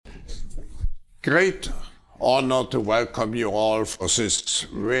Great honor to welcome you all for this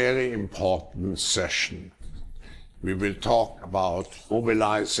very important session. We will talk about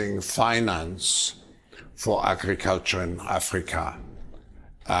mobilizing finance for agriculture in Africa.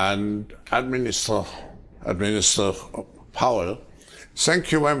 And Administrator Powell,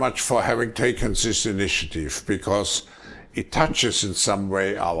 thank you very much for having taken this initiative, because it touches in some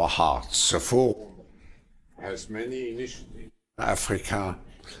way our hearts. The Forum has many initiatives in Africa,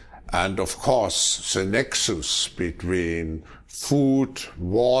 and of course the nexus between food,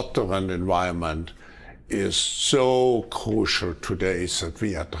 water and environment is so crucial today that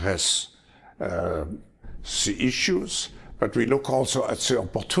we address the issues, but we look also at the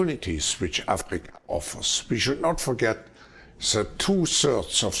opportunities which Africa offers. We should not forget that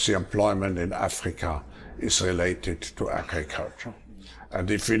 2/3 of the employment in Africa is related to agriculture. And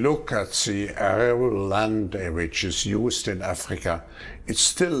if we look at the arable land which is used in Africa, it's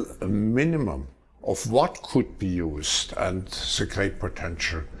still a minimum of what could be used and the great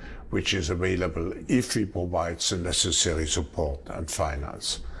potential which is available if we provide the necessary support and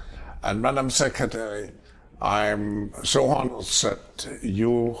finance. And Madam Secretary, I'm so honored that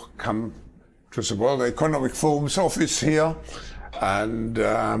you come to the World Economic Forum's office here, and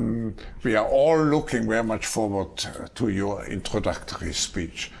we are all looking very much forward to your introductory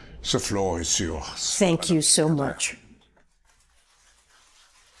speech. The floor is yours. Thank you so much.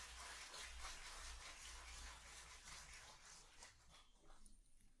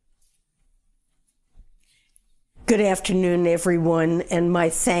 Good afternoon, everyone, and my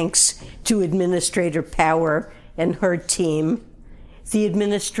thanks to Administrator Power and her team. The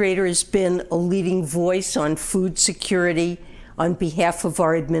Administrator has been a leading voice on food security on behalf of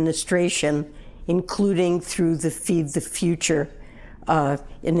our administration, including through the Feed the Future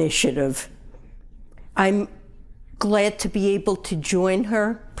initiative. I'm glad to be able to join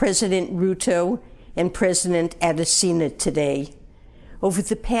her, President Ruto, and President Adesina today. Over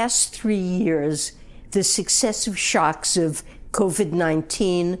the past 3 years, the successive shocks of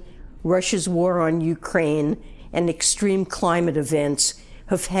COVID-19, Russia's war on Ukraine, and extreme climate events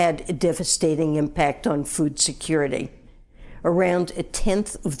have had a devastating impact on food security. Around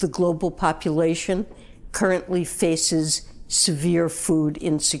 1/10 of the global population currently faces severe food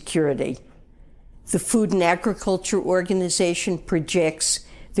insecurity. The Food and Agriculture Organization projects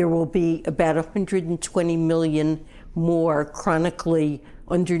there will be about 120 million more chronically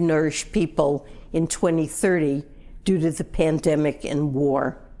undernourished people in 2030 due to the pandemic and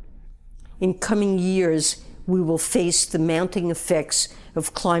war. In coming years, we will face the mounting effects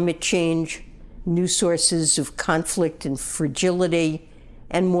of climate change, new sources of conflict and fragility,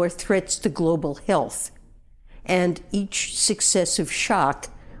 and more threats to global health. And each successive shock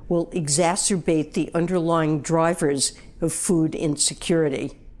will exacerbate the underlying drivers of food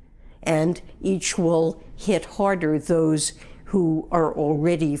insecurity. And each will hit harder those who are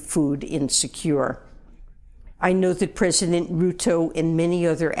already food insecure. I know that President Ruto and many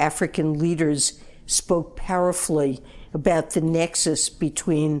other African leaders spoke powerfully about the nexus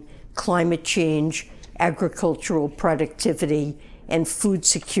between climate change, agricultural productivity, and food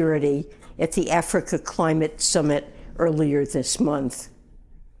security at the Africa Climate Summit earlier this month.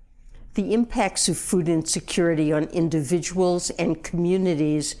 The impacts of food insecurity on individuals and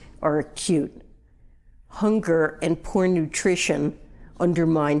communities are acute. Hunger and poor nutrition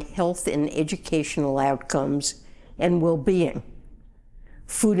undermine health and educational outcomes and well-being.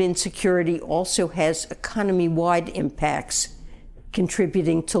 Food insecurity also has economy-wide impacts,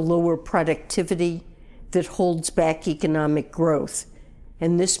 contributing to lower productivity that holds back economic growth.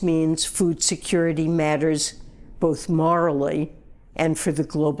 And this means food security matters both morally and for the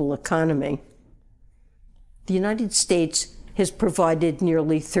global economy. The United States has provided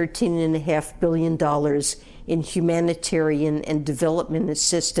nearly $13.5 billion in humanitarian and development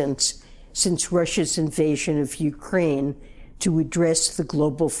assistance since Russia's invasion of Ukraine to address the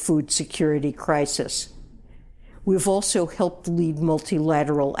global food security crisis. We've also helped lead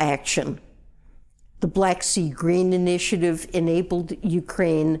multilateral action. The Black Sea Grain Initiative enabled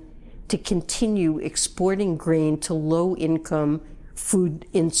Ukraine to continue exporting grain to low-income,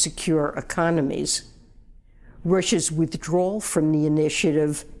 food-insecure economies. Russia's withdrawal from the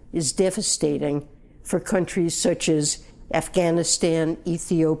initiative is devastating for countries such as Afghanistan,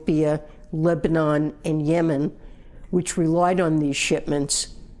 Ethiopia, Lebanon, and Yemen, which relied on these shipments,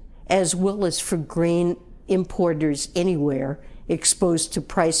 as well as for grain importers anywhere exposed to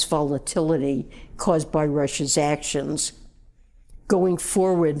price volatility caused by Russia's actions. Going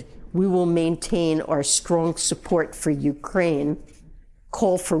forward, we will maintain our strong support for Ukraine,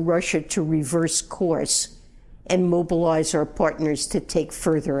 call for Russia to reverse course, and mobilize our partners to take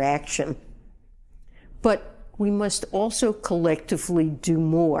further action. But we must also collectively do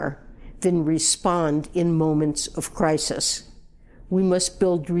more than respond in moments of crisis. We must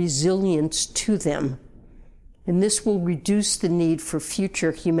build resilience to them, and this will reduce the need for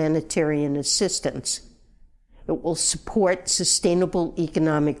future humanitarian assistance. It will support sustainable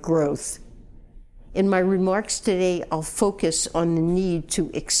economic growth. In my remarks today, I'll focus on the need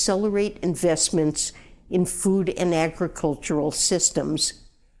to accelerate investments in food and agricultural systems,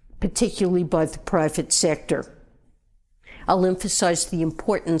 particularly by the private sector. I'll emphasize the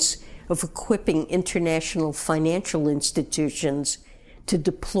importance of equipping international financial institutions to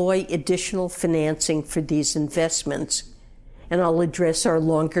deploy additional financing for these investments, and I'll address our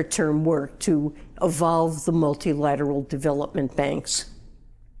longer-term work to evolve the multilateral development banks.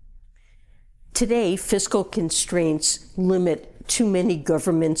 Today, fiscal constraints limit too many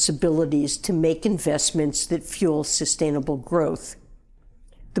governments' abilities to make investments that fuel sustainable growth.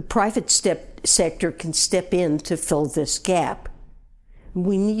 The private sector can step in to fill this gap.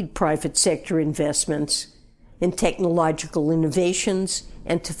 We need private sector investments in technological innovations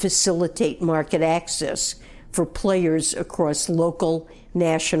and to facilitate market access for players across local,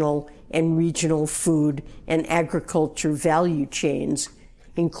 national, and regional food and agriculture value chains,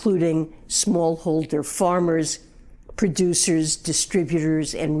 including smallholder farmers, producers,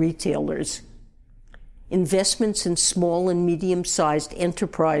 distributors, and retailers. Investments in small and medium-sized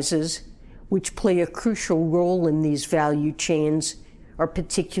enterprises, which play a crucial role in these value chains, are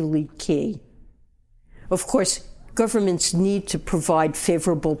particularly key. Of course, governments need to provide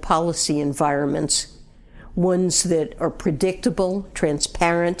favorable policy environments, ones that are predictable,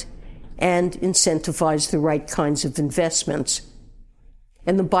 transparent, and incentivize the right kinds of investments.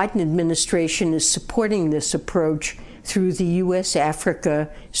 And the Biden administration is supporting this approach through the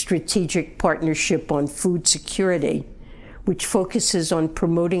U.S.-Africa Strategic Partnership on Food Security, which focuses on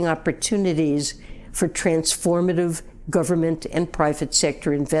promoting opportunities for transformative government and private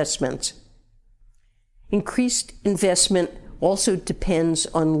sector investments. Increased investment also depends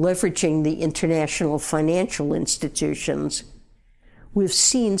on leveraging the international financial institutions. We've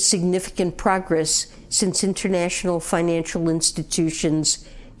seen significant progress since international financial institutions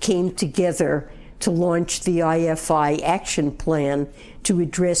came together to launch the IFI Action Plan to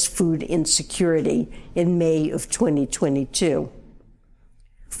address food insecurity in May of 2022.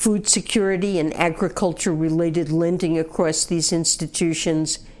 Food security and agriculture-related lending across these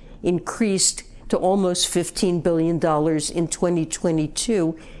institutions increased to almost $15 billion in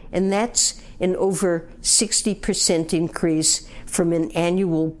 2022, and that's an over 60% increase from an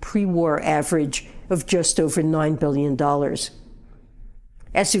annual pre-war average of just over $9 billion.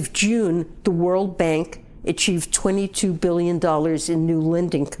 As of June, the World Bank achieved $22 billion in new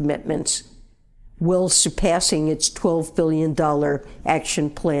lending commitments, well surpassing its $12 billion action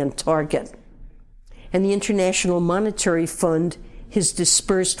plan target. And the International Monetary Fund has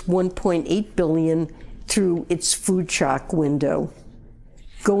dispersed $1.8 billion through its food shock window.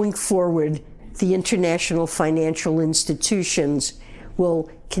 Going forward, the international financial institutions will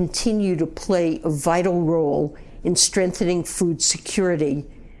continue to play a vital role in strengthening food security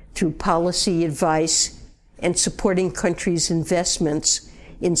through policy advice and supporting countries' investments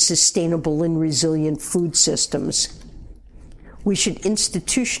in sustainable and resilient food systems. We should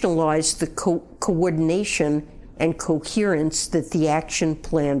institutionalize the coordination and coherence that the action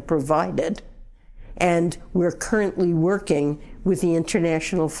plan provided, and we're currently working with the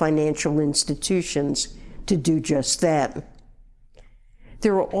international financial institutions to do just that.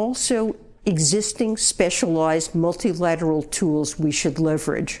 There are also existing specialized multilateral tools we should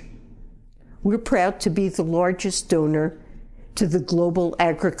leverage. We're proud to be the largest donor to the Global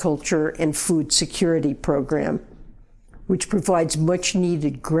Agriculture and Food Security Program, which provides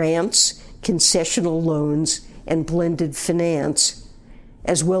much-needed grants, concessional loans, and blended finance,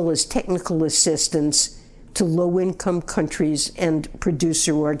 as well as technical assistance to low-income countries and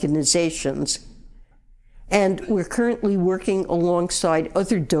producer organizations. And we're currently working alongside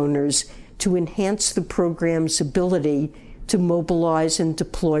other donors to enhance the program's ability to mobilize and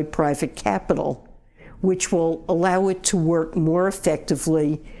deploy private capital, which will allow it to work more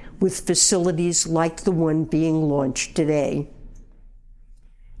effectively with facilities like the one being launched today.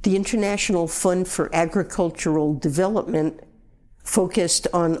 The International Fund for Agricultural Development focused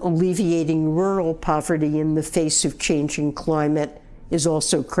on alleviating rural poverty in the face of changing climate is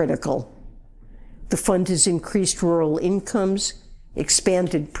also critical. The fund has increased rural incomes,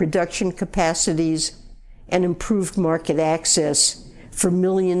 expanded production capacities, and improved market access for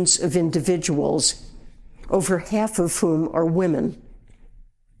millions of individuals, over half of whom are women.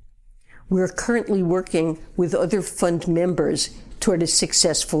 We're currently working with other fund members toward a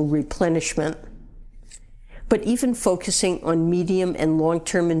successful replenishment. But even focusing on medium and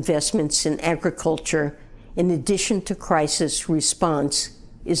long-term investments in agriculture, in addition to crisis response,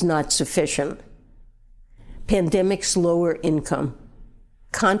 is not sufficient. Pandemics lower income.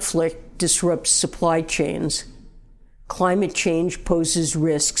 Conflict disrupts supply chains. Climate change poses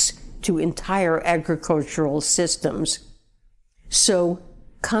risks to entire agricultural systems. So,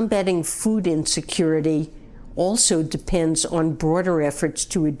 combating food insecurity also depends on broader efforts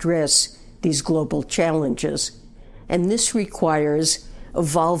to address these global challenges. And this requires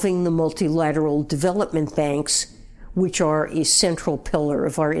evolving the multilateral development banks, which are a central pillar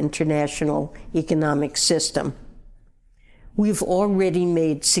of our international economic system. We've already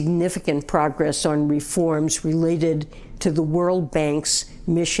made significant progress on reforms related to the World Bank's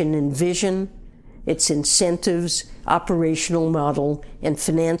mission and vision, its incentives, operational model, and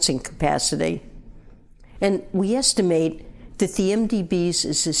financing capacity. And we estimate that the MDBs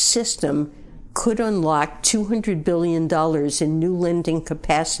as a system could unlock $200 billion in new lending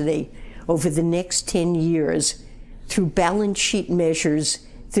capacity over the next 10 years through balance sheet measures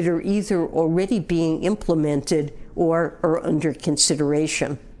that are either already being implemented or are under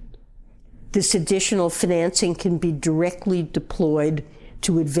consideration. This additional financing can be directly deployed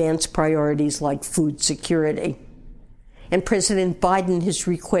to advance priorities like food security. And President Biden has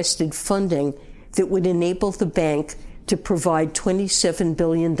requested funding that would enable the bank to provide $27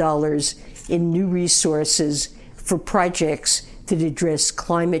 billion in new resources for projects that address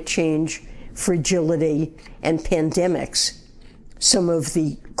climate change, fragility, and pandemics, some of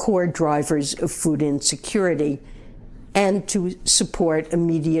the core drivers of food insecurity, and to support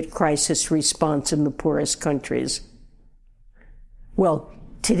immediate crisis response in the poorest countries. Well,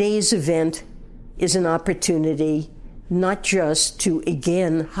 today's event is an opportunity not just to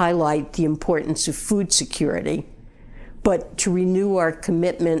again highlight the importance of food security, but to renew our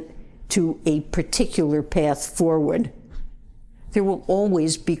commitment to a particular path forward. There will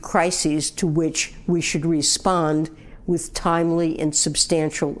always be crises to which we should respond with timely and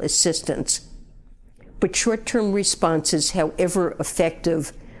substantial assistance. But short-term responses, however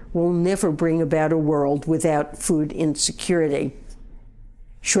effective, will never bring about a world without food insecurity.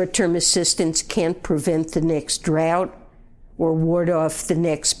 Short-term assistance can't prevent the next drought or ward off the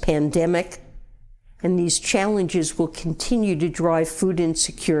next pandemic, and these challenges will continue to drive food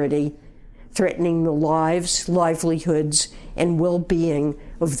insecurity, threatening the lives, livelihoods, and well-being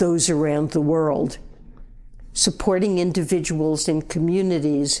of those around the world. Supporting individuals and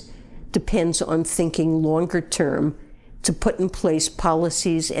communities depends on thinking longer term to put in place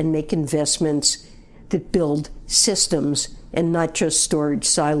policies and make investments that build systems and not just storage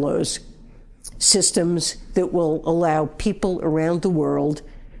silos. Systems that will allow people around the world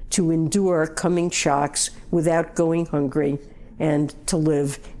to endure coming shocks without going hungry and to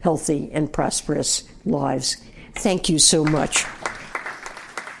live healthy and prosperous lives. Thank you so much.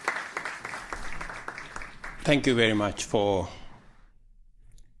 Thank you very much for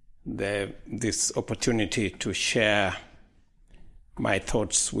this opportunity to share my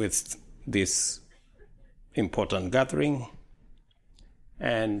thoughts with this important gathering,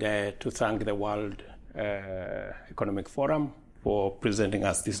 and to thank the World Economic Forum for presenting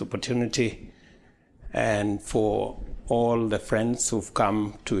us this opportunity, and for all the friends who've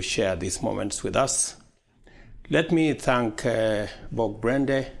come to share these moments with us. Let me thank Bob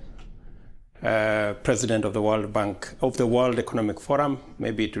Brende, President of the World Bank, of the World Economic Forum,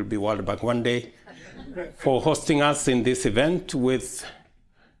 maybe it will be World Bank one day, for hosting us in this event with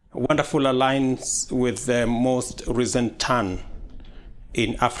a wonderful alliance with the most recent turn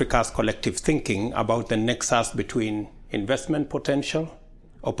in Africa's collective thinking about the nexus between investment potential,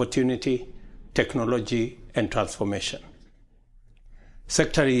 opportunity, technology, and transformation.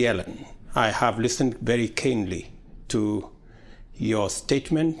 Secretary Yellen, I have listened very keenly to your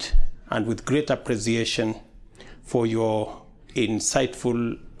statement and with great appreciation for your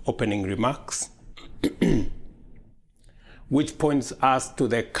insightful opening remarks, which points us to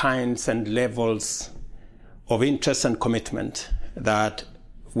the kinds and levels of interest and commitment that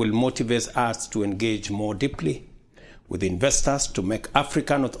will motivate us to engage more deeply with investors to make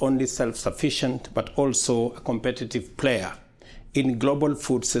Africa not only self-sufficient, but also a competitive player in global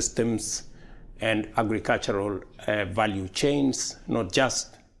food systems and agricultural value chains, not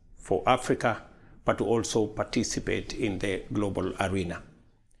just for Africa, but to also participate in the global arena.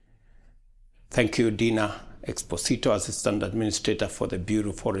 Thank you, Dina Exposito, Assistant Administrator for the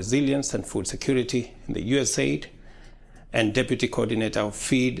Bureau for Resilience and Food Security in the USAID, and Deputy Coordinator of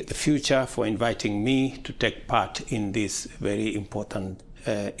Feed the Future, for inviting me to take part in this very important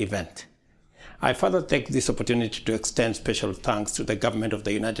event. I further take this opportunity to extend special thanks to the government of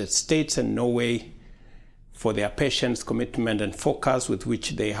the United States and Norway for their patience, commitment, and focus with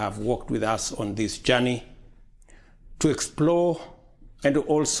which they have worked with us on this journey to explore and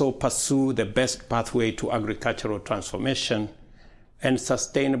also pursue the best pathway to agricultural transformation and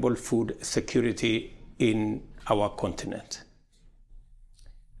sustainable food security in our continent.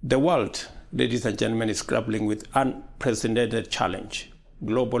 The world, ladies and gentlemen, is grappling with unprecedented challenge,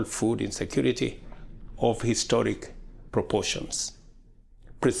 global food insecurity of historic proportions,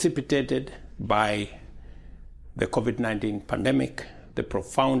 precipitated by the COVID-19 pandemic, the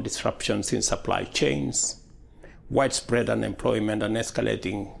profound disruptions in supply chains, widespread unemployment, and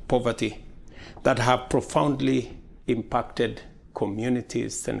escalating poverty that have profoundly impacted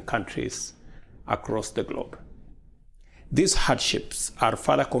communities and countries across the globe. These hardships are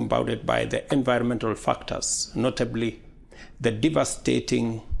further compounded by the environmental factors, notably the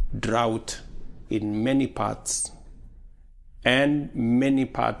devastating drought in many parts, and many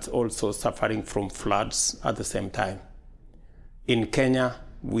parts also suffering from floods at the same time. In Kenya,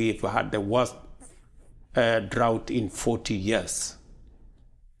 we've had the worst drought in 40 years.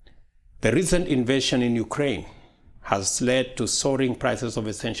 The recent invasion in Ukraine has led to soaring prices of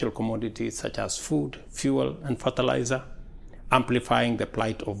essential commodities such as food, fuel, and fertilizer, amplifying the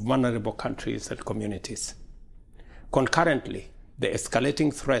plight of vulnerable countries and communities. Concurrently, the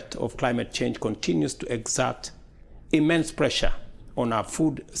escalating threat of climate change continues to exert immense pressure on our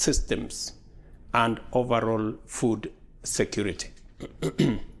food systems and overall food security.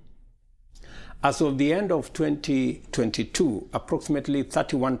 As of the end of 2022, approximately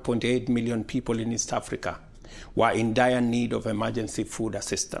 31.8 million people in East Africa were in dire need of emergency food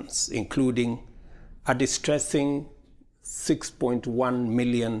assistance, including a distressing 6.1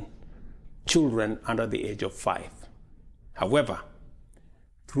 million children under the age of 5. However,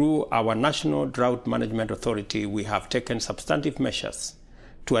 through our National Drought Management Authority, we have taken substantive measures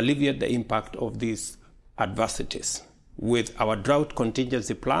to alleviate the impact of these adversities. With our drought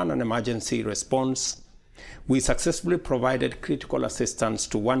contingency plan and emergency response, we successfully provided critical assistance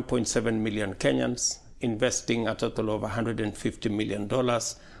to 1.7 million Kenyans, investing a total of $150 million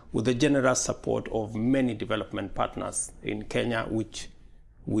with the generous support of many development partners in Kenya, which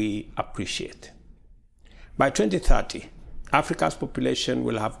we appreciate. By 2030, Africa's population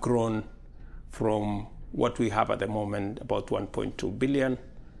will have grown from what we have at the moment, about 1.2 billion,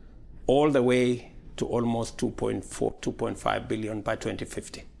 all the way to almost 2.5 billion by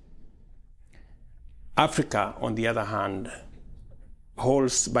 2050. Africa, on the other hand,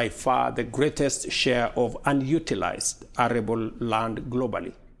 holds by far the greatest share of unutilized arable land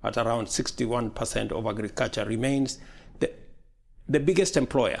globally. At around 61% of agriculture remains the biggest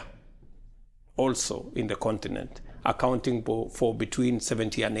employer also in the continent, accounting for between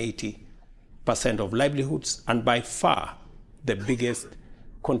 70 and 80% of livelihoods, and by far the biggest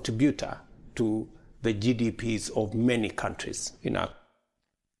contributor to the GDPs of many countries in Africa.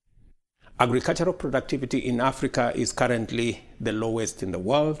 Agricultural productivity in Africa is currently the lowest in the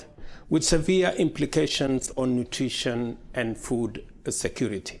world, with severe implications on nutrition and food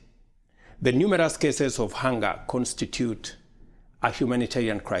security. The numerous cases of hunger constitute a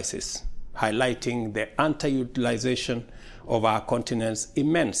humanitarian crisis, highlighting the underutilization of our continent's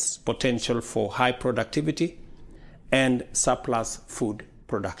immense potential for high productivity and surplus food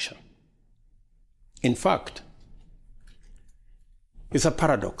production. In fact, it's a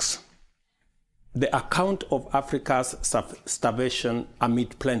paradox. The account of Africa's starvation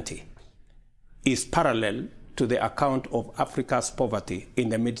amid plenty is parallel to the account of Africa's poverty in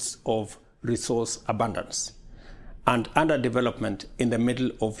the midst of resource abundance and underdevelopment in the middle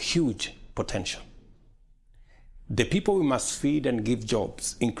of huge potential. The people we must feed and give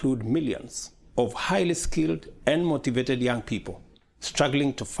jobs include millions of highly skilled and motivated young people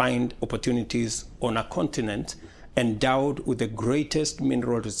struggling to find opportunities on a continent endowed with the greatest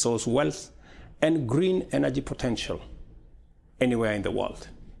mineral resource wealth and green energy potential anywhere in the world.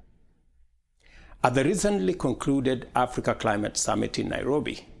 At the recently concluded Africa Climate Summit in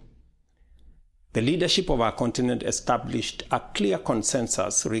Nairobi, the leadership of our continent established a clear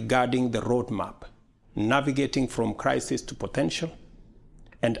consensus regarding the roadmap, navigating from crisis to potential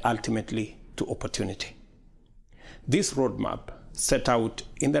and ultimately to opportunity. This roadmap, set out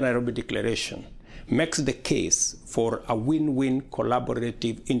in the Nairobi Declaration, makes the case for a win-win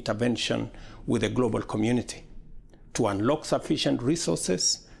collaborative intervention with the global community to unlock sufficient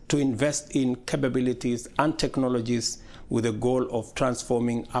resources to invest in capabilities and technologies with the goal of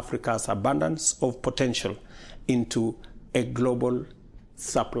transforming Africa's abundance of potential into a global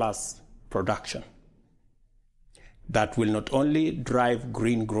surplus production that will not only drive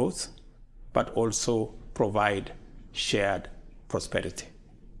green growth, but also provide shared prosperity.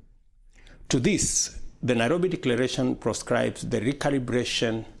 To this, the Nairobi Declaration prescribes the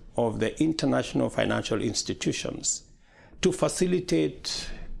recalibration of the international financial institutions to facilitate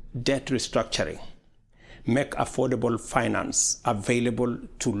debt restructuring, make affordable finance available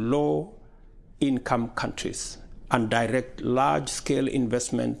to low-income countries, and direct large-scale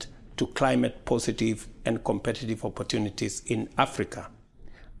investment to climate-positive and competitive opportunities in Africa,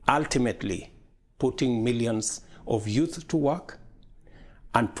 ultimately putting millions of youth to work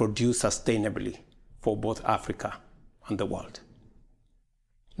and produce sustainably for both Africa and the world.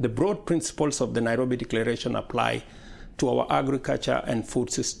 The broad principles of the Nairobi Declaration apply to our agriculture and food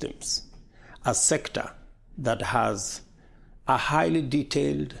systems, a sector that has a highly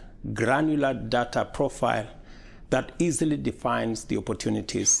detailed, granular data profile that easily defines the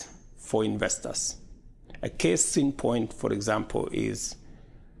opportunities for investors. A case in point, for example, is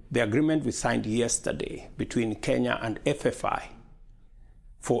the agreement we signed yesterday between Kenya and FFI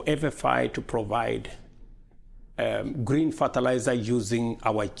for FFI to provide green fertilizer using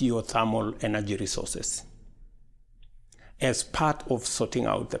our geothermal energy resources as part of sorting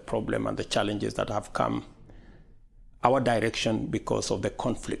out the problem and the challenges that have come our direction because of the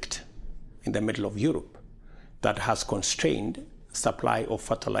conflict in the middle of Europe that has constrained supply of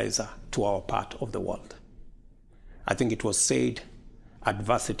fertilizer to our part of the world. I think it was said,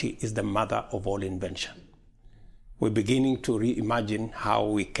 adversity is the mother of all invention. We're beginning to reimagine how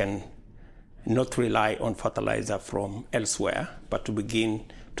we can not rely on fertilizer from elsewhere, but to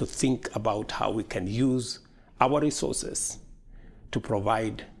begin to think about how we can use our resources to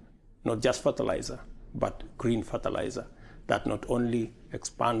provide not just fertilizer, but green fertilizer that not only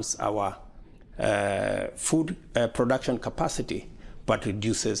expands our food production capacity, but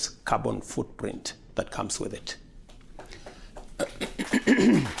reduces carbon footprint that comes with it.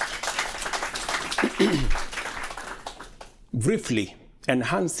 Briefly,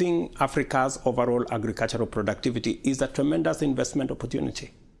 enhancing Africa's overall agricultural productivity is a tremendous investment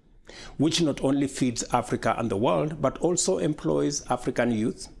opportunity, which not only feeds Africa and the world, but also employs African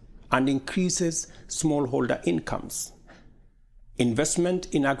youth and increases smallholder incomes. Investment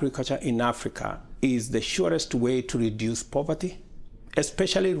in agriculture in Africa is the surest way to reduce poverty,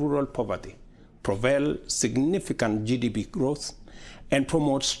 especially rural poverty, propel significant GDP growth, and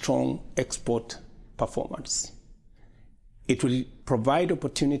promote strong export performance. It will provide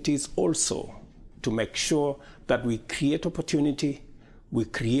opportunities also to make sure that we create opportunity, we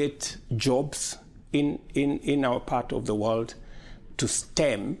create jobs in our part of the world to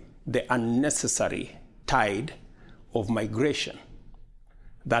stem the unnecessary tide of migration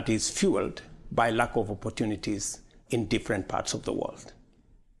that is fueled by lack of opportunities in different parts of the world.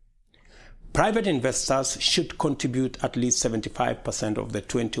 Private investors should contribute at least 75% of the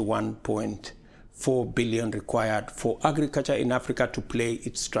 21.4 billion required for agriculture in Africa to play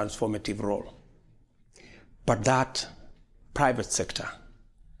its transformative role. But that private sector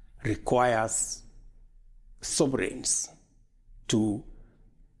requires sovereigns to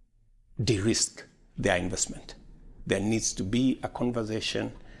de-risk their investment. There needs to be a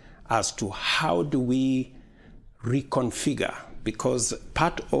conversation as to how do we reconfigure, because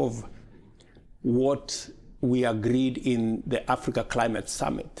part of what we agreed in the Africa Climate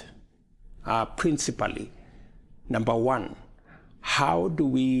Summit are principally, number one, how do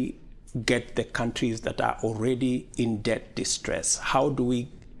we get the countries that are already in debt distress? How do we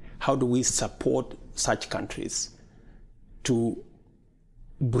support such countries to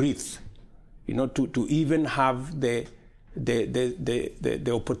breathe, to even have the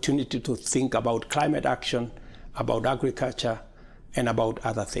opportunity to think about climate action, about agriculture, and about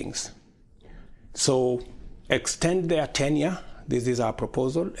other things. So extend their tenure, this is our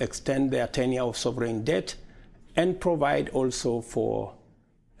proposal, extend their tenure of sovereign debt, and provide also for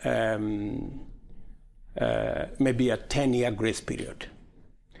maybe a 10-year grace period.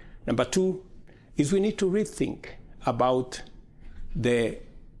 Number two is we need to rethink about the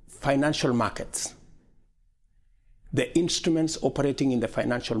financial markets, the instruments operating in the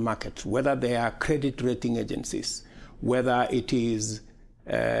financial markets, whether they are credit rating agencies, whether it is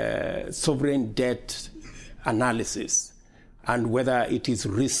sovereign debt analysis, and whether it is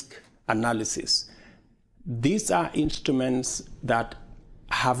risk analysis. These are instruments that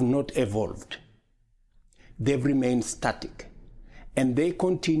have not evolved. They've remained static, and they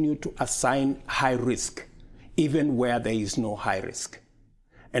continue to assign high risk even where there is no high risk.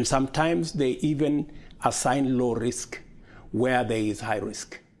 And sometimes they even assign low risk where there is high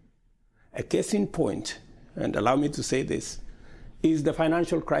risk. A case in point, and allow me to say this, is the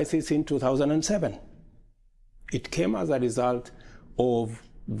financial crisis in 2007. It came as a result of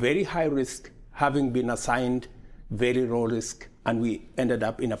very high risk having been assigned very low risk and we ended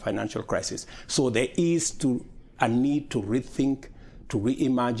up in a financial crisis. So there is a need to rethink, to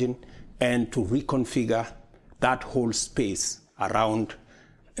reimagine, and to reconfigure that whole space around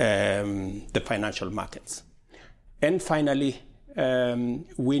the financial markets. And finally,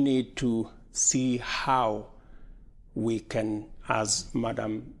 we need to see how we can, as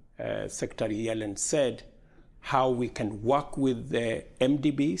Madam Secretary Yellen said, how we can work with the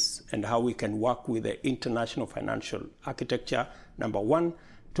MDBs and how we can work with the international financial architecture, number one,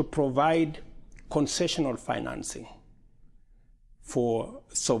 to provide concessional financing for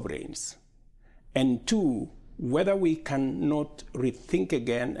sovereigns. And two, whether we cannot rethink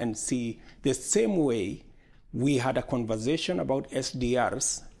again and see the same way we had a conversation about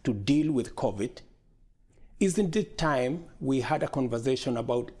SDRs to deal with COVID, isn't it time we had a conversation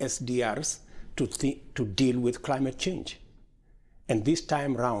about SDRs to deal with climate change? And this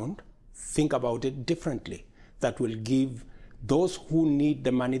time round, think about it differently. That will give those who need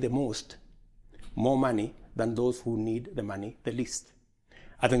the money the most more money than those who need the money the least.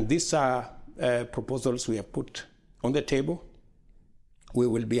 I think these are proposals we have put on the table. We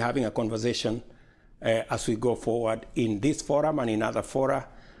will be having a conversation as we go forward in this forum and in other fora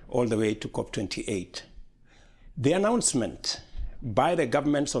all the way to COP28. The announcement by the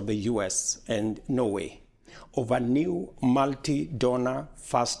governments of the US and Norway of a new multi-donor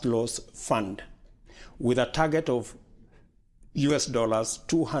first loss fund with a target of US dollars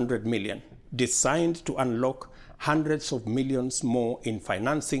 200 million, designed to unlock hundreds of millions more in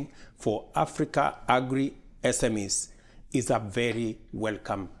financing for Africa agri-SMEs, is a very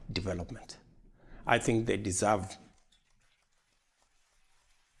welcome development. I think they deserve.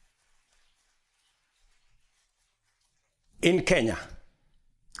 In Kenya,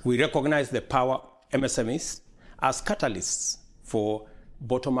 we recognize the power of MSMEs as catalysts for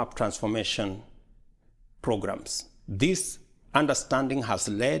bottom-up transformation programs. This understanding has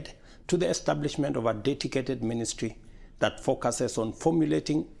led to the establishment of a dedicated ministry that focuses on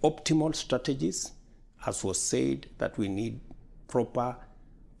formulating optimal strategies. As was said, that we need proper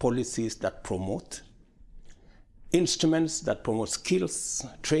policies that promote, instruments that promote skills,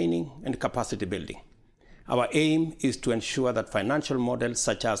 training, and capacity building. Our aim is to ensure that financial models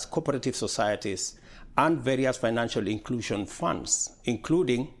such as cooperative societies and various financial inclusion funds,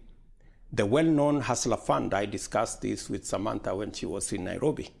 including the well-known Hustler Fund, I discussed this with Samantha when she was in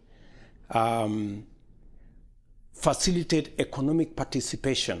Nairobi, facilitate economic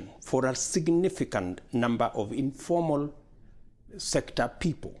participation for a significant number of informal sector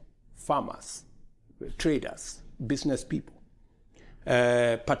people, farmers, traders, business people,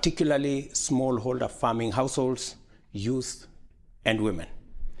 particularly smallholder farming households, youth, and women.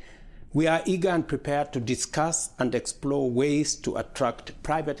 We are eager and prepared to discuss and explore ways to attract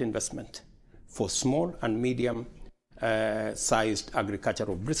private investment for small and medium-sized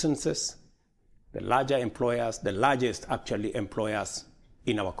agricultural businesses, the larger employers, the largest actually employers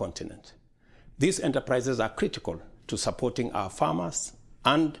in our continent. These enterprises are critical to supporting our farmers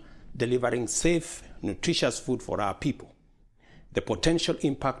and delivering safe, nutritious food for our people. The potential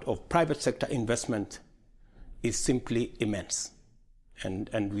impact of private sector investment is simply immense,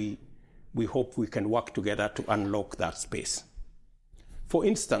 and we hope we can work together to unlock that space. For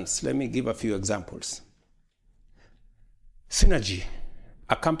instance, let me give a few examples. Synergy,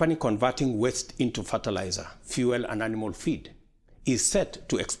 a company converting waste into fertilizer, fuel, and animal feed, is set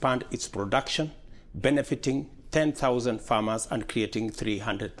to expand its production, benefiting 10,000 farmers and creating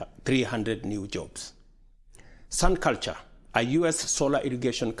 300 new jobs. SunCulture, a US solar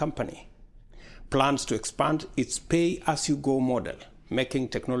irrigation company, plans to expand its pay-as-you-go model, making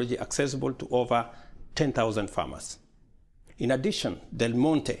technology accessible to over 10,000 farmers. In addition, Del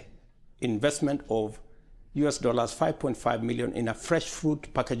Monte, investment of US dollars 5.5 million in a fresh fruit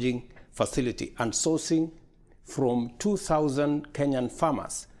packaging facility and sourcing from 2,000 Kenyan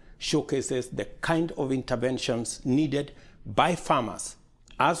farmers, showcases the kind of interventions needed by farmers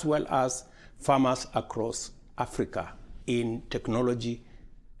as well as farmers across Africa in technology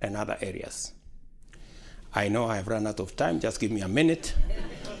and other areas. I know I have run out of time. Just give me a minute.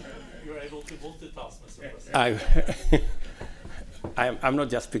 You're able to multitask, Mr. President. I'm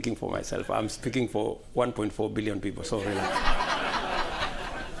not just speaking for myself. I'm speaking for 1.4 billion people, so relax.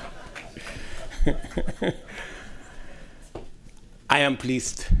 I am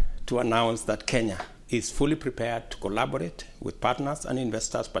pleased to announce that Kenya is fully prepared to collaborate with partners and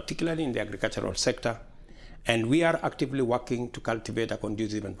investors, particularly in the agricultural sector, and we are actively working to cultivate a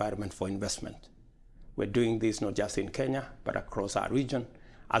conducive environment for investment. We're doing this not just in Kenya, but across our region.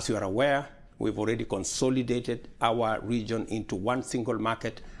 As you are aware, we've already consolidated our region into one single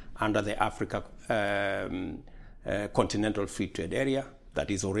market under the Africa continental free trade area that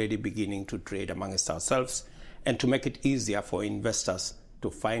is already beginning to trade amongst ourselves, and to make it easier for investors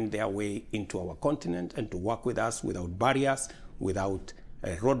to find their way into our continent and to work with us without barriers, without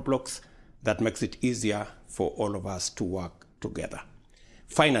roadblocks. That makes it easier for all of us to work together.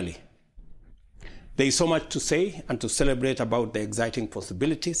 Finally, there is so much to say and to celebrate about the exciting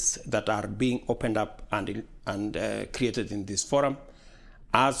possibilities that are being opened up and created in this forum,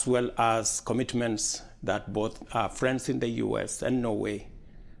 as well as commitments that both our friends in the US and Norway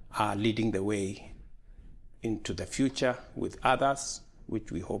are leading the way into the future with others,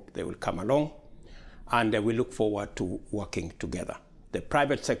 which we hope they will come along, and we look forward to working together. The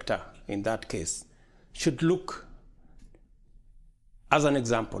private sector, in that case, should look as an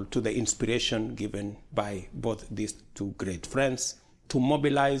example to the inspiration given by both these two great friends to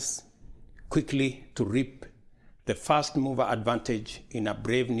mobilize quickly to reap the first mover advantage in a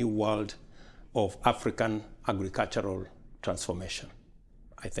brave new world of African agricultural transformation.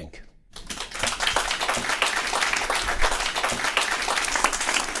 I thank you.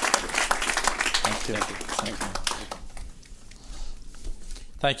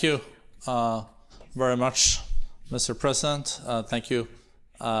 Thank you very much, Mr. President. Thank you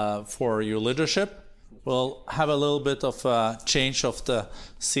for your leadership. We'll have a little bit of a change of the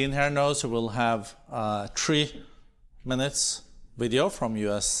scene here now, so we'll have 3 minutes video from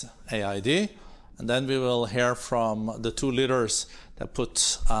USAID, and then we will hear from the 2 leaders that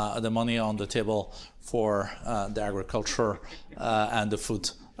put the money on the table for the agriculture and the food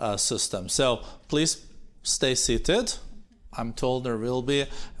system. So please stay seated. I'm told there will be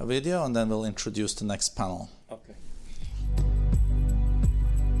a video, and then we'll introduce the next panel. Okay.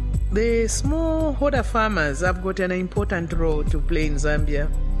 The smallholder farmers have got an important role to play in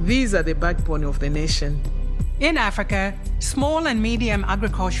Zambia. These are the backbone of the nation. In Africa, small and medium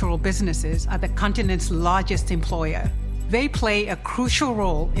agricultural businesses are the continent's largest employer. They play a crucial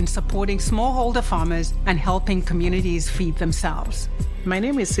role in supporting smallholder farmers and helping communities feed themselves. My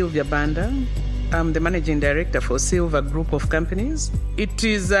name is Sylvia Banda. I'm the managing director for Silver Group of Companies. It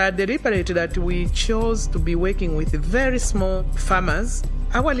is deliberate that we chose to be working with very small farmers.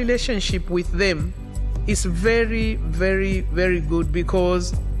 Our relationship with them is very, very, very good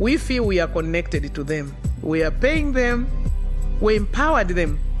because we feel we are connected to them. We are paying them, we empowered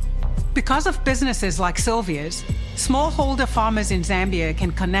them. Because of businesses like Sylvia's, smallholder farmers in Zambia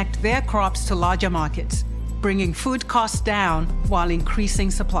can connect their crops to larger markets, bringing food costs down while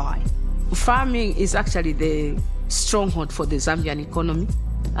increasing supply. Farming is actually the stronghold for the Zambian economy.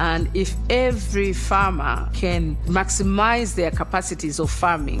 And if every farmer can maximize their capacities of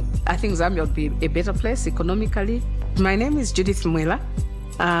farming, I think Zambia would be a better place economically. My name is Judith Mwela.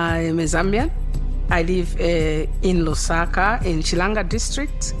 I'm a Zambian. I live in Lusaka, in Chilanga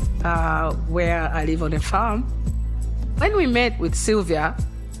district, where I live on a farm. When we met with Sylvia,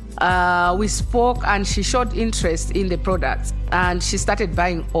 we spoke and she showed interest in the products and she started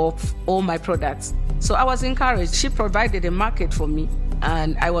buying off all my products. So I was encouraged. She provided a market for me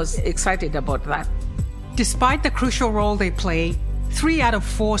and I was excited about that. Despite the crucial role they play, 3 out of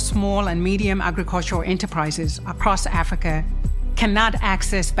 4 small and medium agricultural enterprises across Africa cannot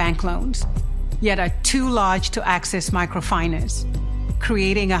access bank loans, yet are too large to access microfinance,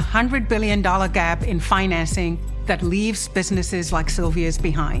 creating a $100 billion gap in financing that leaves businesses like Sylvia's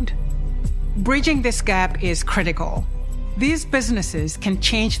behind. Bridging this gap is critical. These businesses can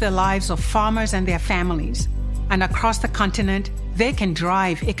change the lives of farmers and their families, and across the continent, they can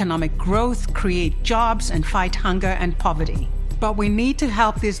drive economic growth, create jobs, and fight hunger and poverty. But we need to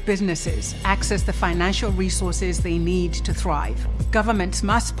help these businesses access the financial resources they need to thrive. Governments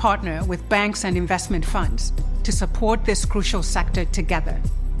must partner with banks and investment funds to support this crucial sector together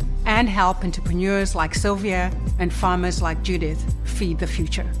and help entrepreneurs like Sylvia and farmers like Judith feed the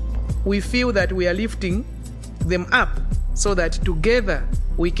future. We feel that we are lifting them up so that together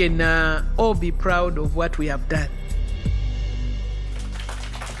we can all be proud of what we have done.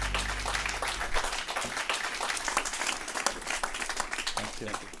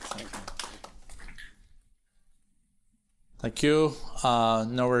 Thank you.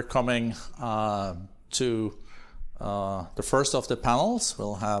 Now we're coming to the first of the panels.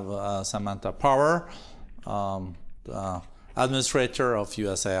 We'll have Samantha Power, the administrator of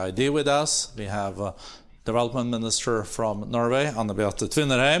USAID, with us. We have Development Minister from Norway, Anne Beate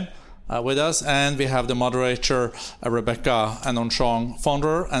Tvinnerheim, with us. And we have the moderator, Rebecca Anonchong,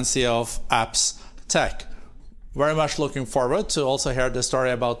 founder and CEO of Apps Tech. Very much looking forward to also hear the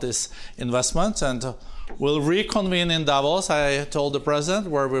story about this investment. And we'll reconvene in Davos, I told the President,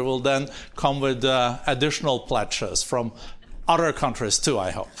 where we will then come with additional pledges from other countries too,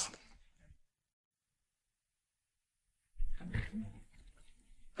 I hope.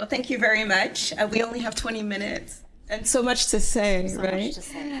 Well, thank you very much. We only have 20 minutes and so much to say, right? Much to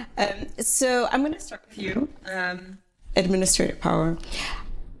say. So I'm going to start with you, Administrator Power.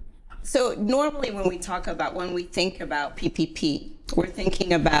 So normally when we think about PPP, we're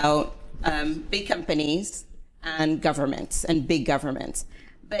thinking about big companies and governments and big governments.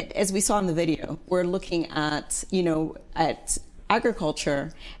 But as we saw in the video, we're looking at, at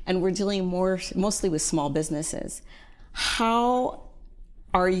agriculture, and we're dealing mostly with small businesses. How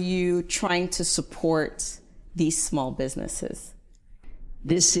are you trying to support these small businesses?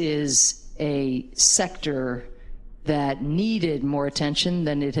 This is a sector that needed more attention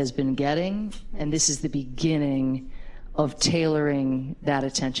than it has been getting, and this is the beginning of tailoring that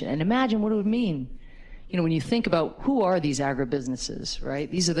attention. And imagine what it would mean, when you think about who are these agribusinesses,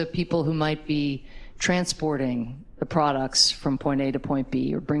 right? These are the people who might be transporting the products from point A to point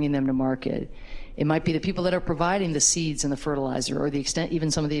B or bringing them to market. It might be the people that are providing the seeds and the fertilizer, or even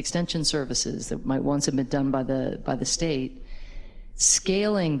some of the extension services that might once have been done by the state.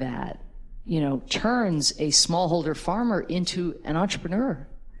 Scaling that, turns a smallholder farmer into an entrepreneur,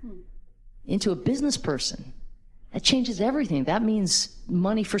 into a business person. That changes everything. That means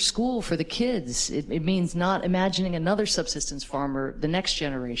money for school for the kids. It means not imagining another subsistence farmer, the next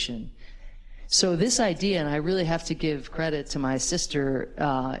generation. So this idea, and I really have to give credit to my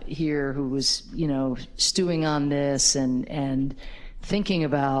sister here, who was, stewing on this and thinking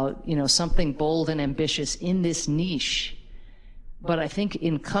about, something bold and ambitious in this niche. But I think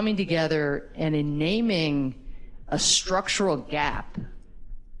in coming together and in naming a structural gap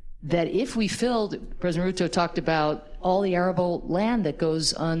that if we filled, President Ruto talked about all the arable land that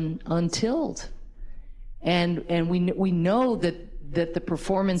goes untilled. And we know that the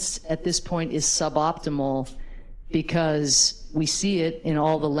performance at this point is suboptimal because we see it in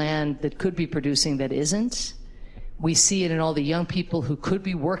all the land that could be producing that isn't. We see it in all the young people who could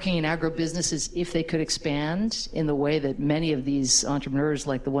be working in agribusinesses if they could expand in the way that many of these entrepreneurs,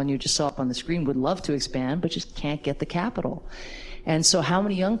 like the one you just saw up on the screen, would love to expand, but just can't get the capital. And so how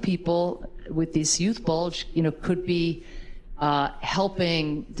many young people with this youth bulge, could be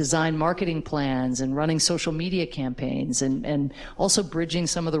helping design marketing plans and running social media campaigns and also bridging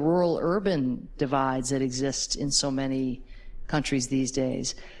some of the rural-urban divides that exist in so many countries these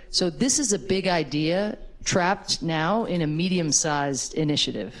days. So this is a big idea trapped now in a medium-sized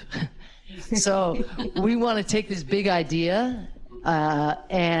initiative. So we want to take this big idea,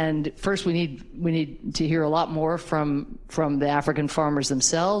 and first we need to hear a lot more from the African farmers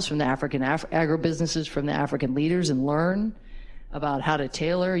themselves, from the African agribusinesses, from the African leaders, and learn about how to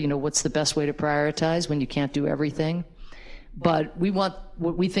tailor, what's the best way to prioritize when you can't do everything. But we want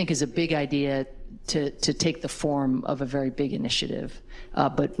what we think is a big idea to take the form of a very big initiative.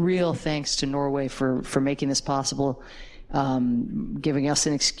 But real thanks to Norway for making this possible, giving us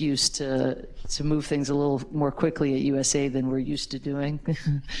an excuse to move things a little more quickly at USA than we're used to doing.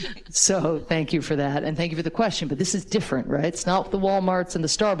 So thank you for that, and thank you for the question. But this is different, right? It's not the Walmarts and the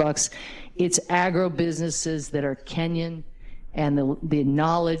Starbucks. It's agro-businesses that are Kenyan, and the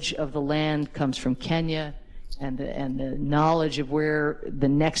knowledge of the land comes from Kenya, and the knowledge of where the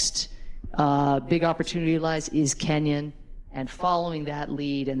next big opportunity lies is Kenyan, and following that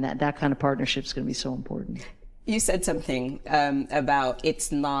lead and that kind of partnership is going to be so important. You said something about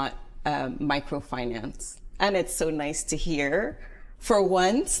it's not microfinance, and it's so nice to hear for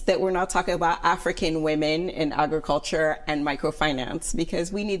once that we're not talking about African women in agriculture and microfinance,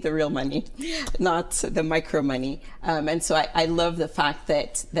 because we need the real money, not the micro money. And so I love the fact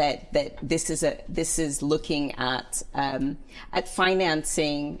that this is looking at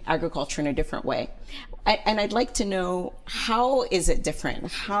financing agriculture in a different way. And I'd like to know, how is it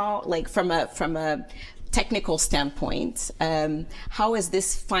different? How, like, from a technical standpoint, how is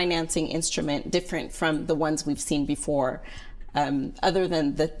this financing instrument different from the ones we've seen before? Other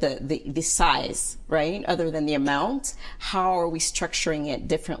than the size, right? Other than the amount, how are we structuring it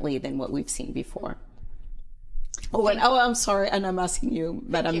differently than what we've seen before? I'm sorry, and I'm asking you,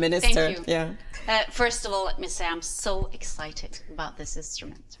 Madam Minister. Thank you. Yeah. First of all, let me say I'm so excited about this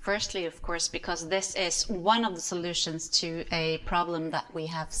instrument. Firstly, of course, because this is one of the solutions to a problem that we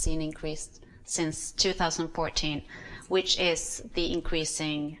have seen increased since 2014, which is the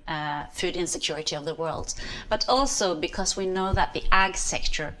increasing food insecurity of the world. But also because we know that the ag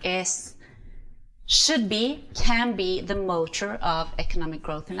sector can be the motor of economic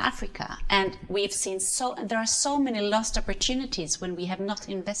growth in Africa. And we've seen there are so many lost opportunities when we have not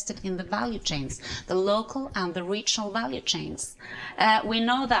invested in the value chains, the local and the regional value chains. We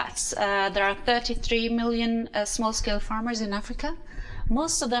know that there are 33 million small-scale farmers in Africa.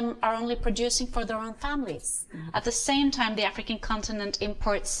 most of them are only producing for their own families. At the same time, the African continent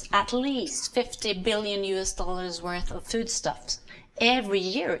imports at least $50 billion worth of foodstuffs every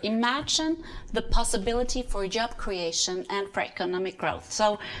year. Imagine the possibility for job creation and for economic growth.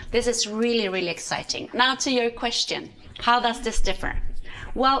 So this is really, really exciting. Now to your question, how does this differ?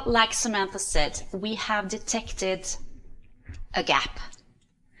 Well, like Samantha said, we have detected a gap.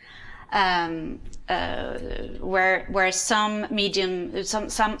 Where some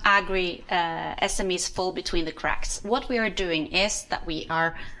agri SMEs fall between the cracks. What we are doing is that we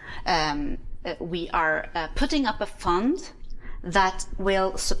are putting up a fund that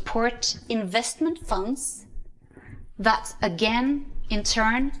will support investment funds that again in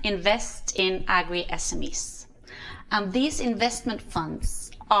turn invest in agri SMEs. And these investment funds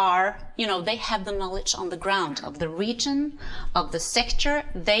are, they have the knowledge on the ground of the region, of the sector.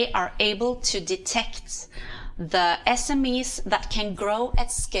 They are able to detect the SMEs that can grow at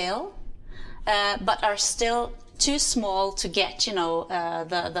scale, but are still too small to get,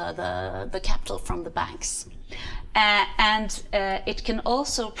 the capital from the banks. And it can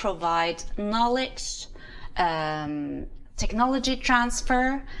also provide knowledge, technology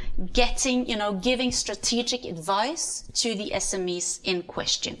transfer, giving strategic advice to the SMEs in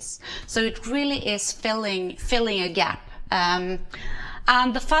questions. So it really is filling a gap. And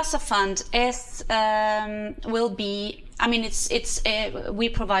the FASA fund we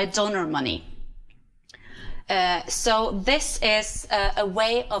provide donor money. So this is a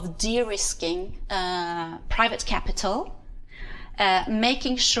way of de-risking private capital,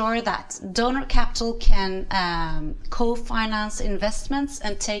 making sure that donor capital can co-finance investments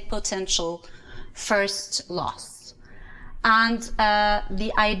and take potential first loss. And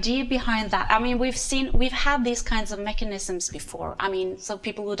the idea behind that, we've had these kinds of mechanisms before. So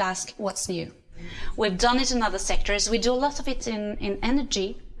people would ask, what's new? We've done it in other sectors. We do a lot of it in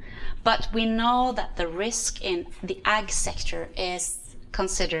energy, but we know that the risk in the ag sector is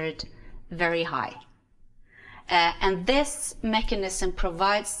considered very high. And this mechanism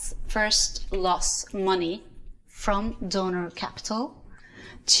provides first loss money from donor capital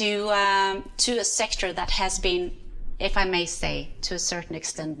to a sector that has been, if I may say, to a certain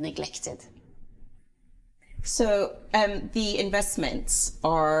extent neglected. So the investments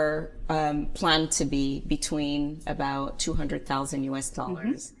are planned to be between about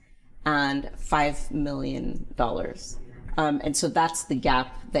 $200,000 and $5 million. And so that's the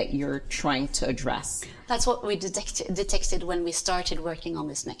gap that you're trying to address. That's what we detected when we started working on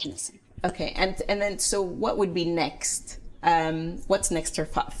this mechanism. Okay, and then so what would be next? What's next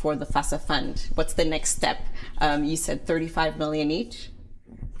for the FASA fund? What's the next step? You said 35 million each.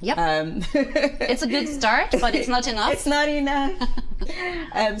 Yep. It's a good start, but it's not enough. It's not enough.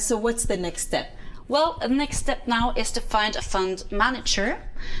 So what's the next step? Well, the next step now is to find a fund manager.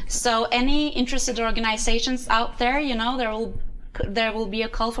 So any interested organizations out there, there will be a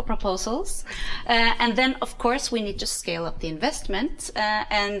call for proposals. And then, of course, we need to scale up the investment.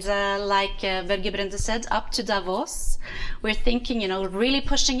 And like Børge Brende said, up to Davos. We're thinking, really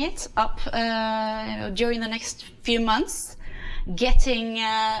pushing it up during the next few months, getting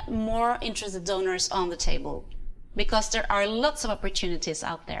more interested donors on the table, because there are lots of opportunities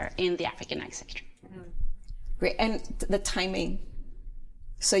out there in the African ag sector. Great. And the timing.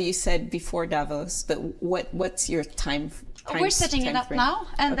 So you said before Davos, but what's your time? We're setting it up now,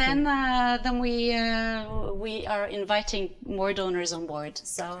 and then we are inviting more donors on board.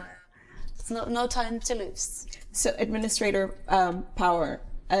 So it's no time to lose. So Administrator Power,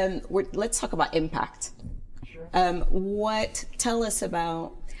 let's talk about impact. Tell us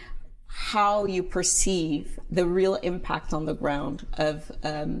about how you perceive the real impact on the ground of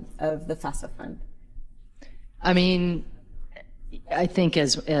the FASA fund. I think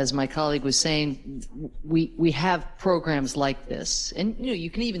as my colleague was saying, we have programs like this, and you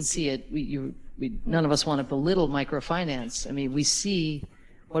can even see it. None of us want to belittle microfinance. We see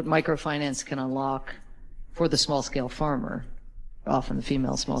what microfinance can unlock for the small-scale farmer, often the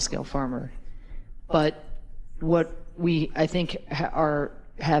female small-scale farmer. But what we, I think,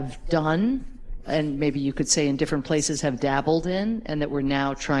 have done, and maybe you could say in different places have dabbled in, and that we're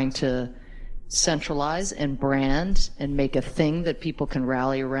now trying to centralize and brand and make a thing that people can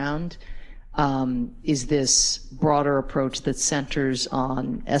rally around, is this broader approach that centers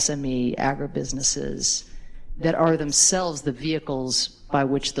on SME agribusinesses that are themselves the vehicles by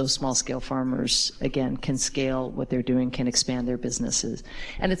which those small-scale farmers, again, can scale what they're doing, can expand their businesses.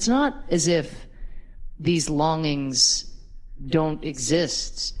 And it's not as if these longings don't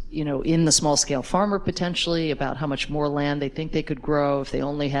exist, in the small-scale farmer potentially, about how much more land they think they could grow if they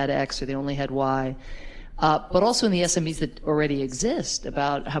only had X or they only had Y. but also in the SMEs that already exist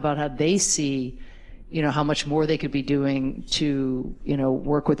about how they see, how much more they could be doing to,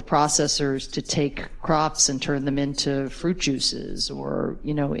 work with processors to take crops and turn them into fruit juices or,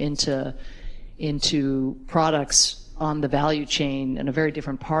 into products on the value chain in a very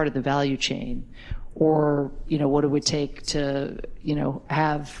different part of the value chain. Or, what it would take to,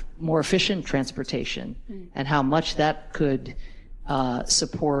 have more efficient transportation and how much that could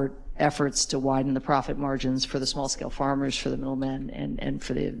support efforts to widen the profit margins for the small scale farmers, for the middlemen, and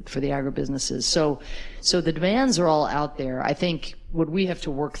for the agribusinesses. So the demands are all out there. I think what we have to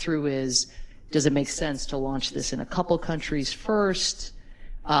work through is, does it make sense to launch this in a couple countries first?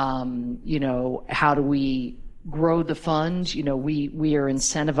 How do we grow the fund? We are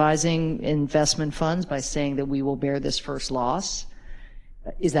incentivizing investment funds by saying that we will bear this first loss.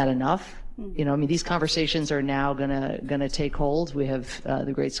 Is that enough? These conversations are now gonna take hold. We have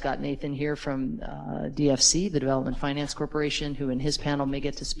the great Scott Nathan here from DFC, the Development Finance Corporation, who in his panel may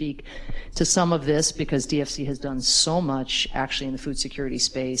get to speak to some of this because DFC has done so much actually in the food security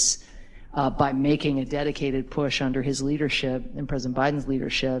space by making a dedicated push under his leadership and President Biden's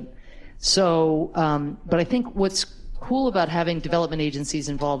leadership. So, but I think what's cool about having development agencies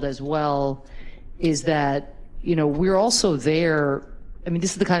involved as well is that, we're also there.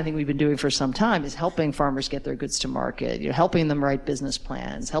 This is the kind of thing we've been doing for some time, is helping farmers get their goods to market, helping them write business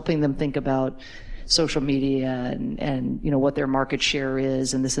plans, helping them think about social media and what their market share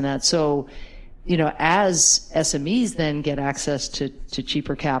is and this and that. So, as SMEs then get access to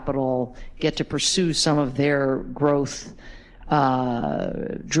cheaper capital, get to pursue some of their growth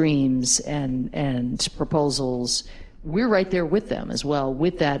dreams and proposals, we're right there with them as well,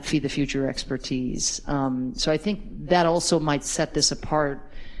 with that Feed the Future expertise. So I think that also might set this apart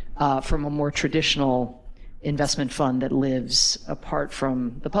from a more traditional investment fund that lives apart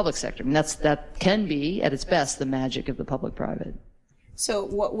from the public sector. That can be, at its best, the magic of the public-private. So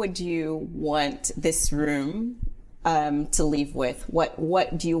what would you want this room to leave with?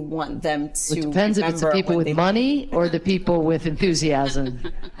 What do you want them to It depends if it's the people with money or the people with enthusiasm.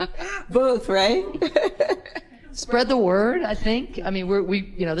 Both, right? Spread the word, I think.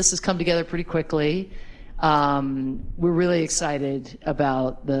 This has come together pretty quickly. We're really excited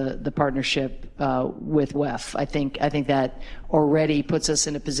about the partnership with WEF. I think that already puts us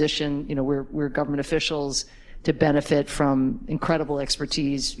in a position, we're government officials, to benefit from incredible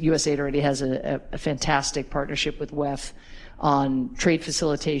expertise. USAID already has a fantastic partnership with WEF on trade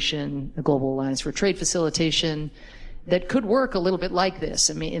facilitation, the Global Alliance for Trade Facilitation, that could work a little bit like this.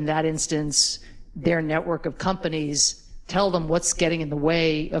 In that instance, their network of companies tell them what's getting in the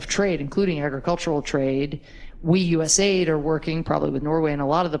way of trade, including agricultural trade. We, USAID, are working probably with Norway and a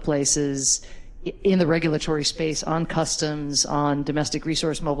lot of the places in the regulatory space on customs, on domestic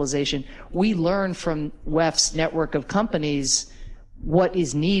resource mobilization. We learn from WEF's network of companies what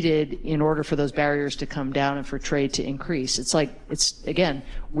is needed in order for those barriers to come down and for trade to increase. Again,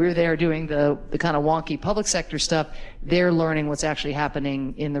 we're there doing the kind of wonky public sector stuff. They're learning what's actually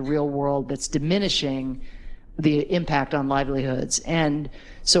happening in the real world that's diminishing the impact on livelihoods. And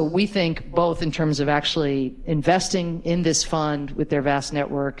so we think both in terms of actually investing in this fund with their vast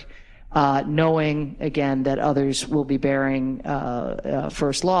network, knowing, again, that others will be bearing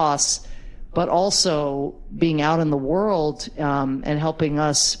first loss, but also being out in the world and helping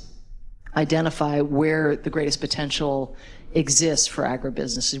us identify where the greatest potential exists for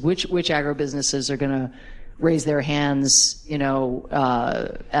agribusinesses, which agribusinesses are going to raise their hands,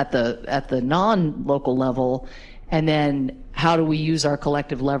 at the non-local level, and then how do we use our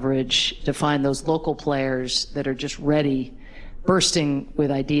collective leverage to find those local players that are just ready, bursting with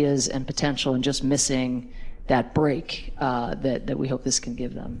ideas and potential, and just missing that break that we hope this can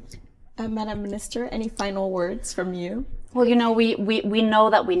give them. Madam Minister, any final words from you? Well, we know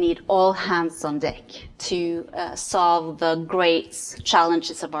that we need all hands on deck to solve the great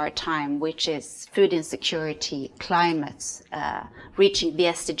challenges of our time, which is food insecurity, climate, reaching the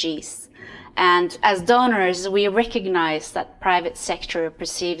SDGs. And as donors, we recognize that private sector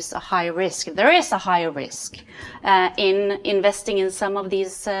perceives a high risk. There is a higher risk in investing in some of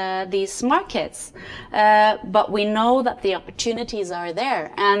these markets, but we know that the opportunities are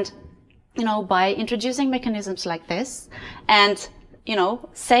there. And by introducing mechanisms like this and,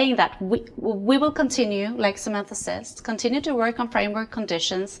 saying that we will continue, like Samantha says, continue to work on framework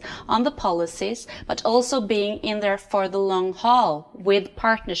conditions, on the policies, but also being in there for the long haul with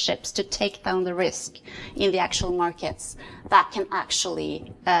partnerships to take down the risk in the actual markets, that can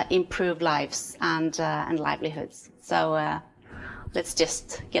actually improve lives and livelihoods. So let's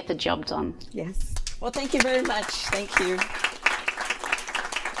just get the job done. Yes. Well, thank you very much. Thank you.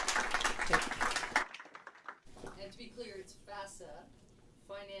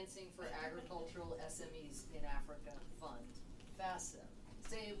 Financing for Agricultural SMEs in Africa Fund, FASA.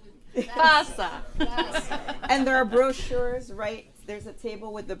 Say it with me. FASA. FASA. And there are brochures there's a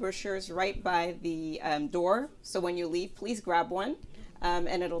table with the brochures right by the door. So when you leave, please grab one,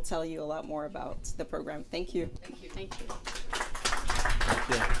 and it'll tell you a lot more about the program. Thank you. Thank you. Thank you.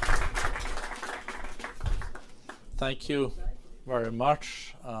 Thank you very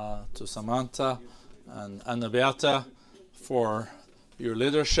much to Samantha and Anna-Beata for your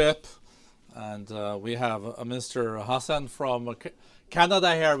leadership. And we have Mr. Hassan from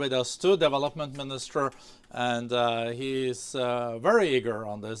Canada here with us too, Development Minister, and he is very eager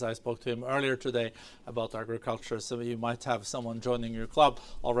on this. I spoke to him earlier today about agriculture, so you might have someone joining your club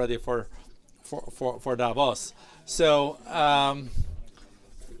already for Davos. So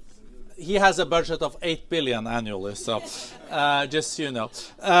he has a budget of 8 billion annually, so just so you know.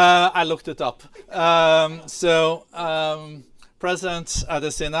 I looked it up. President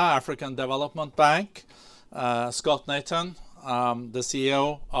Adesina, African Development Bank, Scott Nathan, the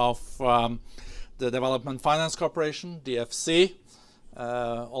CEO of the Development Finance Corporation, DFC,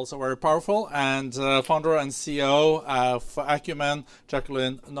 also very powerful, and founder and CEO of Acumen,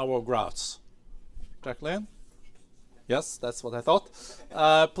 Jacqueline Novogratz. Jacqueline? Yes, that's what I thought.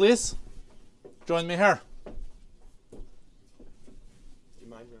 Please join me here. Do you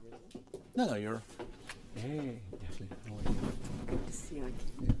mind remembering? No, you're. Hey, Jacqueline, how are you? Good to see you.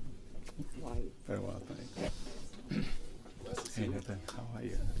 How are you? Very well, thanks. Hey, Nathan, how are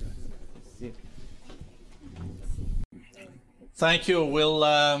you? Thank you. We'll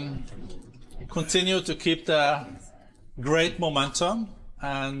continue to keep the great momentum,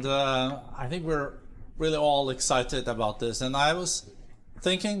 and I think we're really all excited about this. And I was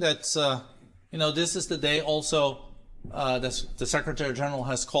thinking that this is the day also that the Secretary General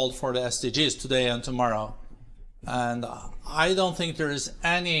has called for the SDGs today and tomorrow, and I don't think there is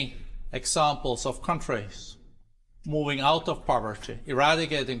any examples of countries moving out of poverty,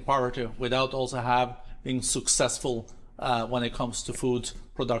 eradicating poverty, without also being successful when it comes to food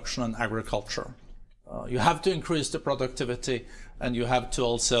production and agriculture. You have to increase the productivity, and you have to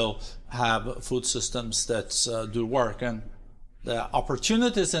also have food systems that do work. And the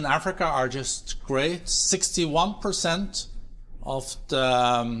opportunities in Africa are just great. 61% of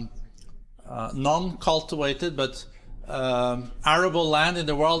the non-cultivated but arable land in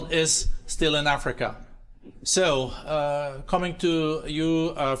the world is still in Africa. So, coming to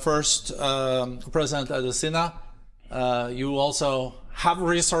you first, President Adesina, you also have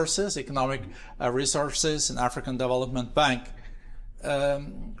resources, economic resources in African Development Bank.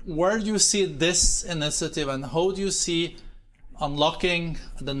 Where do you see this initiative, and how do you see unlocking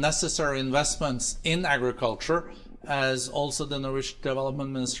the necessary investments in agriculture, as also the Norwegian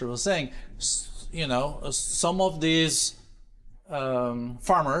Development Minister was saying? Some of these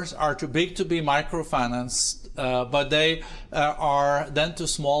farmers are too big to be microfinanced, but they are then too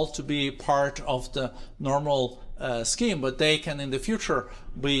small to be part of the normal scheme, but they can in the future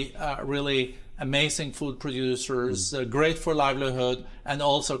be really amazing food producers, great for livelihood, and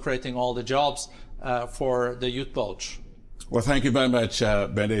also creating all the jobs for the youth bulge. Well, thank you very much,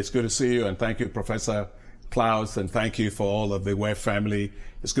 Benny. It's good to see you, and thank you, Professor Klaus, and thank you for all of the Webb family.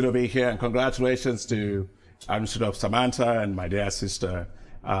 It's good to be here, and congratulations to Administrator Samantha and my dear sister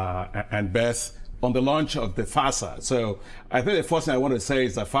and Beth on the launch of the FASA. So I think the first thing I want to say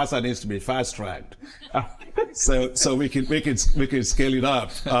is that FASA needs to be fast-tracked. So we can scale it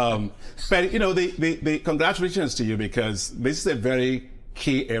up. But the congratulations to you, because this is a very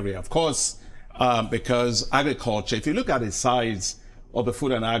key area. Of course, because agriculture, if you look at the size of the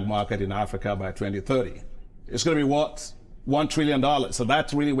food and ag market in Africa by 2030, it's going to be what? $1 trillion. So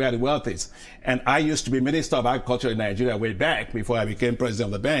that's really where the wealth is. And I used to be Minister of Agriculture in Nigeria way back before I became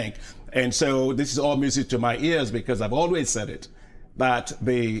President of the bank. And so this is all music to my ears, because I've always said it, that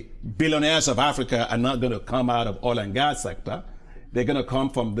the billionaires of Africa are not going to come out of oil and gas sector. They're going to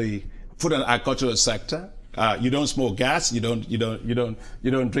come from the food and agricultural sector. You don't smoke gas, you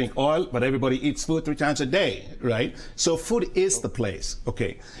don't drink oil, but everybody eats food 3 times a day, right? So food is the place.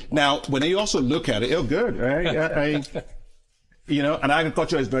 Okay. Now, when you also look at it, oh, good, right? And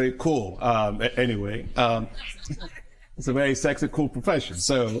agriculture is very cool. Anyway, it's a very sexy, cool profession.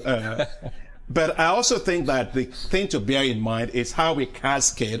 So, but I also think that the thing to bear in mind is how we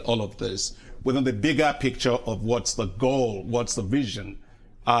cascade all of this within the bigger picture of what's the goal, what's the vision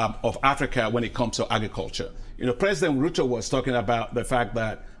of Africa when it comes to agriculture. President Ruto was talking about the fact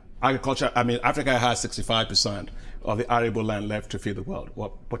that Africa has 65% of the arable land left to feed the world.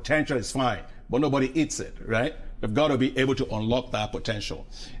 Well, potential is fine, but nobody eats it, right? We've got to be able to unlock that potential.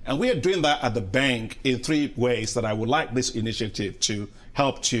 And we are doing that at the bank in 3 ways that I would like this initiative to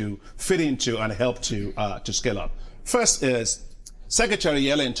help to fit into and help to scale up. First is, Secretary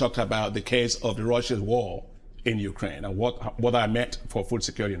Yellen talked about the case of the Russian war in Ukraine and what that meant for food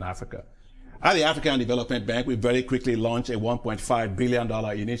security in Africa. At the African Development Bank, we very quickly launched a $1.5 billion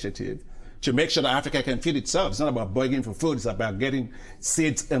initiative to make sure that Africa can feed itself. It's not about begging for food. It's about getting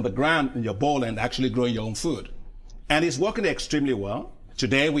seeds in the ground in your bowl and actually growing your own food. And it's working extremely well.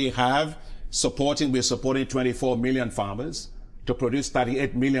 Today we're supporting 24 million farmers to produce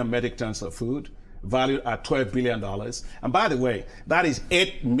 38 million metric tons of food, valued at $12 billion. And by the way, that is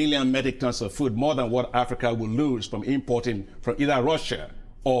 8 million metric tons of food, more than what Africa will lose from importing from either Russia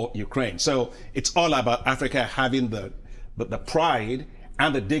or Ukraine. So it's all about Africa having the pride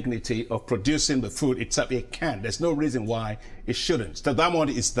and the dignity of producing the food itself. It can. There's no reason why it shouldn't. So that one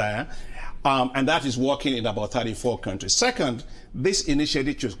is there. And that is working in about 34 countries. Second, this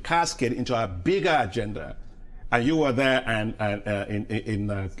initiative should cascade into a bigger agenda. And you were there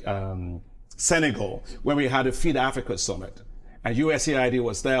in Senegal when we had a Feed Africa Summit. And USAID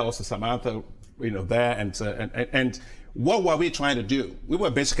was there, also Samantha, there. And what were we trying to do? We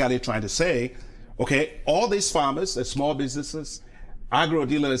were basically trying to say, okay, all these farmers, the small businesses, agro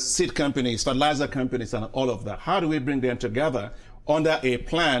dealers, seed companies, fertilizer companies, and all of that, how do we bring them together under a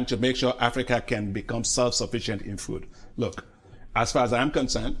plan to make sure Africa can become self-sufficient in food? Look, as far as I'm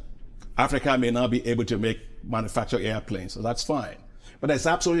concerned, Africa may not be able to manufacture airplanes, so that's fine. But there's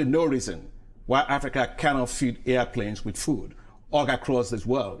absolutely no reason why Africa cannot feed airplanes with food all across this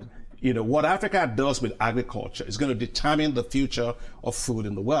world. What Africa does with agriculture is going to determine the future of food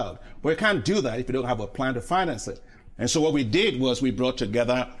in the world. But we can't do that if we don't have a plan to finance it. And so what we did was we brought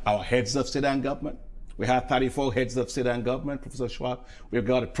together our heads of state and government. We had 34 heads of state and government, Professor Schwab. We've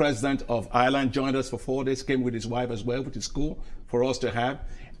got the president of Ireland joined us for 4 days, came with his wife as well, which is cool for us to have.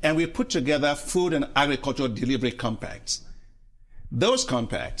 And we put together food and agricultural delivery compacts. Those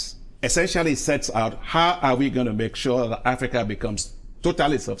compacts essentially sets out how are we going to make sure that Africa becomes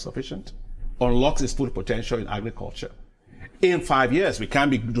totally self-sufficient, unlocks its food potential in agriculture. In 5 years, we can't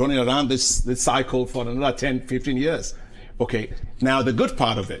be running around this cycle for another 10, 15 years. Okay, now the good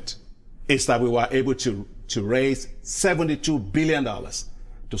part of it is that we were able to raise $72 billion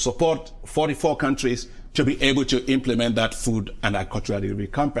to support 44 countries to be able to implement that food and agricultural delivery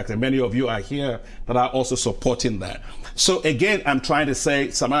compact. And many of you are here that are also supporting that. So again, I'm trying to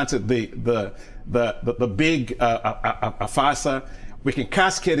say, Samantha, the big FASA, we can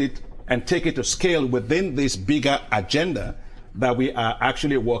cascade it and take it to scale within this bigger agenda that we are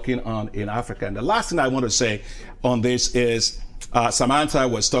actually working on in Africa. And the last thing I want to say on this is, Samantha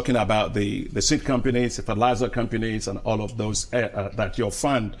was talking about the seed companies, the fertilizer companies, and all of those that your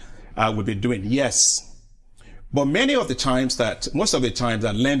fund will be doing. Yes. But most of the times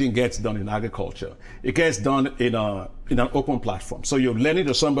that lending gets done in agriculture, it gets done in an open platform. So you're lending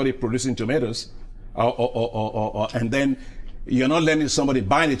to somebody producing tomatoes, and then you're not lending to somebody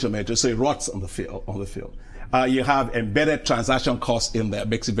buying the tomatoes, so it rots on the field. You have embedded transaction costs in there,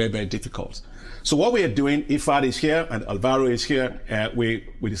 makes it very, very difficult. So what we are doing, IFAD is here and Alvaro is here,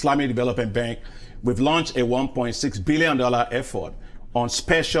 with Islamic Development Bank, we've launched a $1.6 billion effort on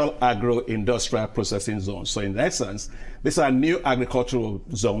special agro-industrial processing zones. So in essence, these are new agricultural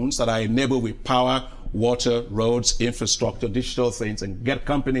zones that are enabled with power, water, roads, infrastructure, digital things, and get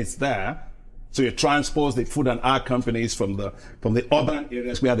companies there. So you transpose the food and ag companies from the urban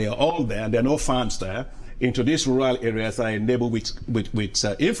areas where they are all there, and there are no farms there, into these rural areas that are enabled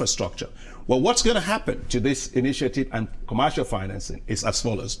with infrastructure. Well, what's going to happen to this initiative and commercial financing is as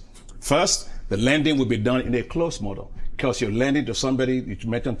follows. First, the lending will be done in a closed model, because you're lending to somebody, you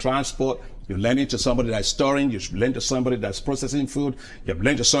mentioned transport, you're lending to somebody that's storing, you lend to somebody that's processing food, you're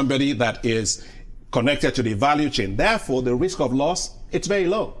lending to somebody that is connected to the value chain. Therefore, the risk of loss, it's very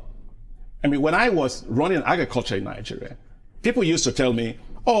low. I mean, when I was running agriculture in Nigeria, people used to tell me,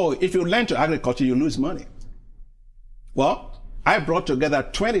 oh, if you lend to agriculture, you lose money. Well, I brought together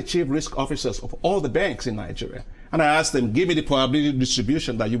 20 chief risk officers of all the banks in Nigeria. And I asked them, give me the probability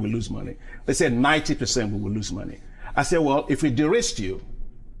distribution that you will lose money. They said 90% we will lose money. I said, well, if we de-risked you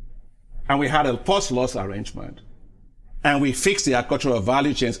and we had a post-loss arrangement and we fixed the agricultural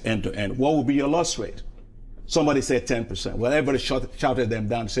value chains end to end, what would be your loss rate? Somebody said 10%. Well, everybody shouted them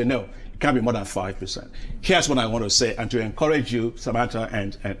down and said, no, it can't be more than 5%. Here's what I want to say, and to encourage you, Samantha,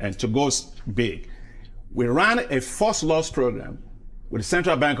 and to go big. We ran a first loss program with the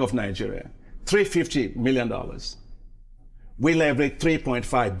Central Bank of Nigeria, $350 million. We leveraged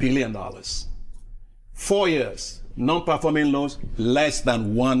 $3.5 billion. 4 years, non-performing loans, less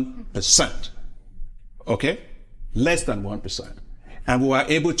than 1%. Okay? Less than 1%. And we were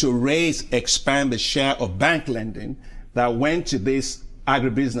able to expand the share of bank lending that went to these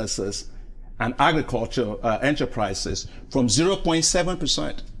agribusinesses and agricultural enterprises from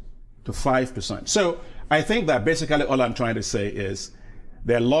 0.7% to 5%. So I think that basically all I'm trying to say is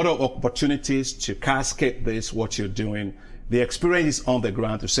there are a lot of opportunities to cascade this, what you're doing. The experience is on the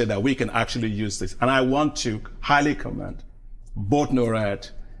ground to say that we can actually use this. And I want to highly commend both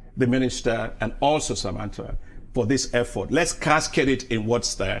NORAD, the minister, and also Samantha for this effort. Let's cascade it in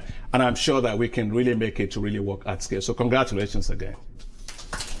what's there. And I'm sure that we can really make it to really work at scale. So congratulations again.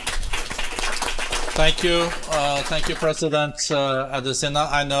 Thank you. Thank you, President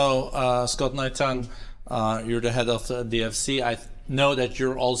Adesina. I know, Scott Nathan, you're the head of the DFC. I know that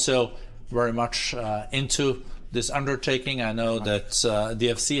you're also very much into this undertaking. I know that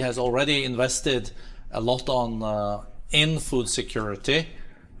DFC has already invested a lot in food security.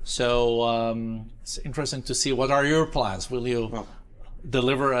 So it's interesting to see, what are your plans? Will you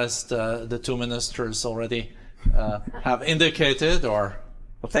deliver as the two ministers already have indicated, or?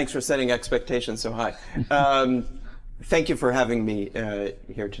 Well, thanks for setting expectations so high. Thank you for having me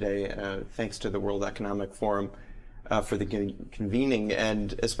here today. Thanks to the World Economic Forum for the convening,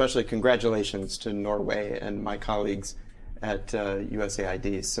 and especially congratulations to Norway and my colleagues at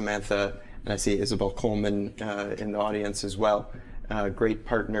USAID, Samantha, and I see Isabel Coleman in the audience as well. Great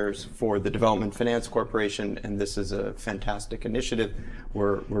partners for the Development Finance Corporation, and this is a fantastic initiative.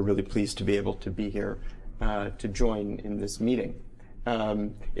 We're really pleased to be able to be here to join in this meeting.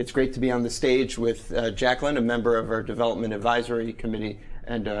 It's great to be on the stage with Jacqueline, a member of our Development Advisory Committee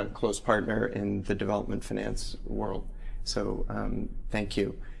and a close partner in the development finance world. So thank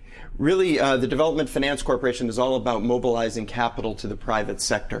you. Really, the Development Finance Corporation is all about mobilizing capital to the private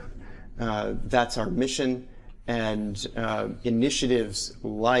sector. That's our mission, and initiatives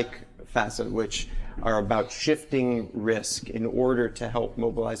like FASA, which are about shifting risk in order to help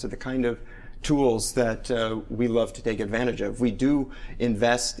mobilize the kind of tools that we love to take advantage of. We do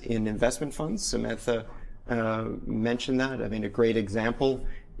invest in investment funds. Samantha mentioned that. I mean, a great example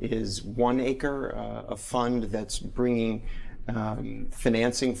is 1 Acre, a fund that's bringing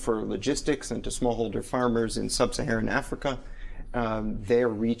financing for logistics and to smallholder farmers in sub-Saharan Africa. They're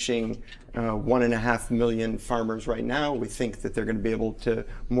reaching 1.5 million farmers right now. We think that they're going to be able to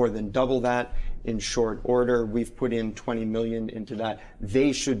more than double that in short order. We've put in 20 million into that.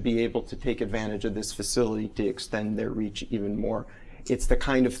 They should be able to take advantage of this facility to extend their reach even more. It's the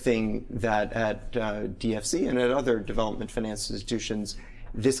kind of thing that at DFC and at other development finance institutions,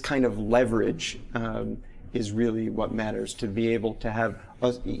 this kind of leverage is really what matters, to be able to have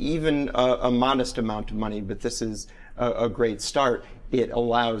even a modest amount of money, but this is a great start. It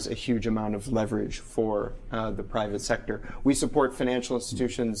allows a huge amount of leverage for the private sector. We support financial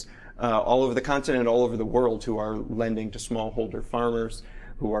institutions all over the continent, all over the world, who are lending to smallholder farmers,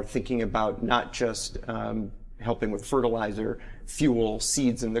 who are thinking about not just helping with fertilizer, fuel,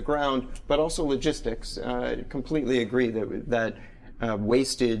 seeds in the ground, but also logistics. I completely agree that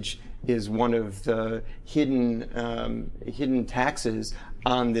wastage is one of the hidden taxes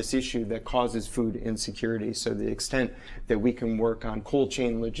on this issue that causes food insecurity. So the extent that we can work on cold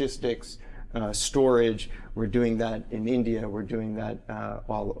chain logistics, storage, we're doing that in India, we're doing that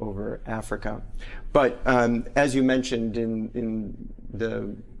all over Africa. But as you mentioned, in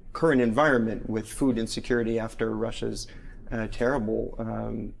the current environment with food insecurity after Russia's terrible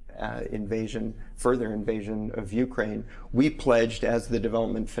further invasion of Ukraine, we pledged as the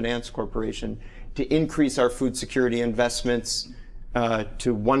Development Finance Corporation to increase our food security investments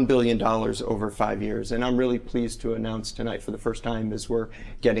to $1 billion over 5 years. And I'm really pleased to announce tonight for the first time, as we're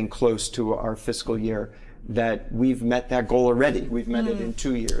getting close to our fiscal year, that we've met that goal already. We've met it in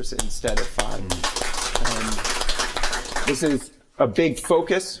 2 years instead of 5. This is a big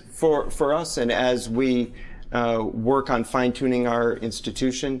focus for us, and as we work on fine-tuning our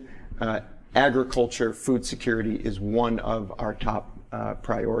institution, agriculture, food security is one of our top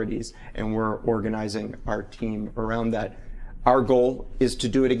priorities, and we're organizing our team around that. Our goal is to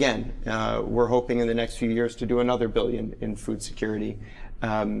do it again. We're hoping in the next few years to do another $1 billion in food security.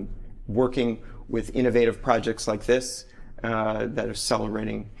 Working with innovative projects like this that are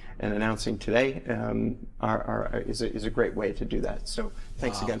celebrating and announcing today is a great way to do that. So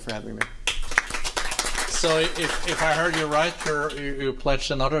thanks again for having me. So if I heard you right, you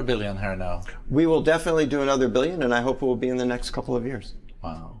pledged another $1 billion here now. We will definitely do another $1 billion, and I hope it will be in the next couple of years.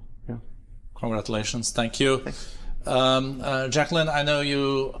 Wow. Yeah. Congratulations. Thank you. Thanks. Jacqueline, I know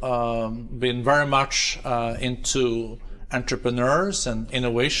you been very much into entrepreneurs and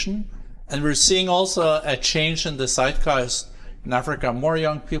innovation, And we're seeing also a change in the zeitgeist in Africa. More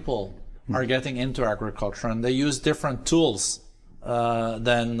young people are getting into agriculture, and they use different tools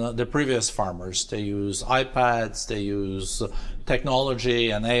than the previous farmers. They use iPads, they use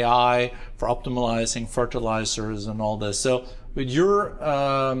technology and AI for optimizing fertilizers and all this. So with your,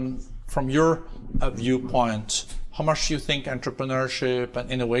 from your viewpoint, how much do you think entrepreneurship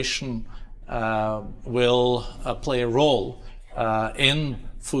and innovation will play a role in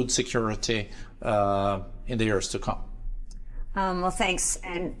food security in the years to come? Well, thanks,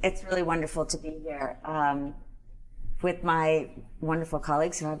 and it's really wonderful to be here with my wonderful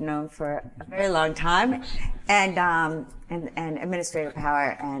colleagues who I've known for a very long time, and Administrator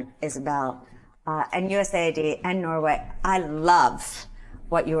Power and Isabel, and USAID and Norway. I love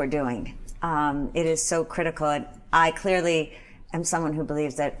what you are doing. It is so critical, and I clearly am someone who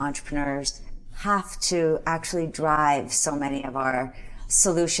believes that entrepreneurs have to actually drive so many of our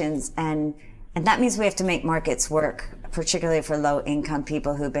solutions, and that means we have to make markets work, particularly for low-income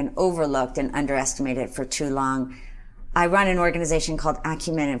people who've been overlooked and underestimated for too long. I run an organization called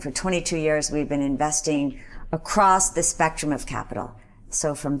Acumen, and for 22 years we've been investing across the spectrum of capital.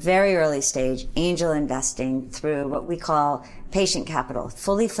 So from very early stage, angel investing through what we call patient capital,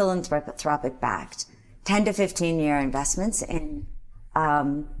 fully philanthropic backed, 10 to 15-year investments in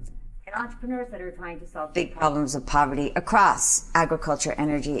entrepreneurs that are trying to solve big problems of poverty across agriculture,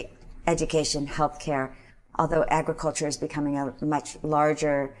 energy, education, healthcare, although agriculture is becoming a much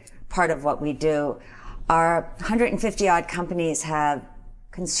larger part of what we do. Our 150 odd companies have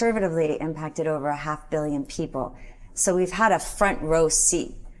conservatively impacted over 500 million people. So we've had a front row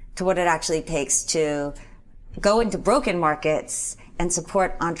seat to what it actually takes to go into broken markets and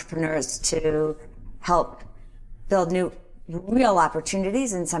support entrepreneurs to help build new real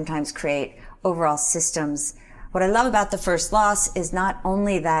opportunities and sometimes create overall systems. What I love about the first loss is not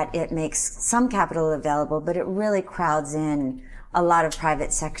only that it makes some capital available, but it really crowds in a lot of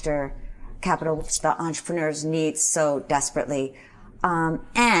private sector capital, which the entrepreneurs need so desperately.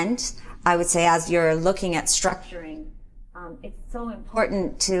 And I would say, as you're looking at structuring, it's so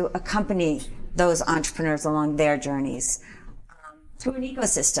important to accompany those entrepreneurs along their journeys through an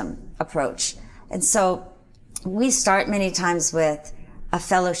ecosystem approach. And so we start many times with a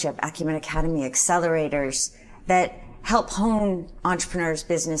fellowship, Acumen Academy accelerators that help hone entrepreneurs'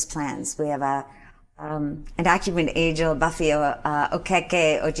 business plans. We have an Acumen angel, Bafio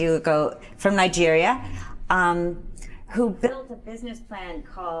Okeke Ojugo from Nigeria, who built a business plan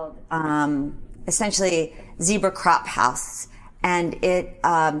called essentially Zebra Crop House. And it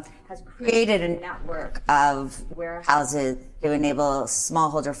has created a network of warehouses to enable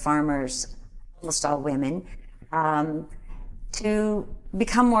smallholder farmers, almost all women, to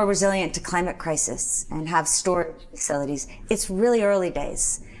become more resilient to climate crisis and have storage facilities. It's really early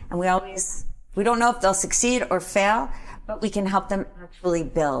days, and we don't know if they'll succeed or fail, but we can help them actually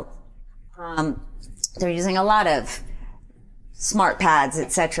build. They're using a lot of smart pads,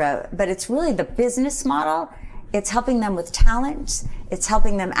 etc., but it's really the business model. It's helping them with talent. It's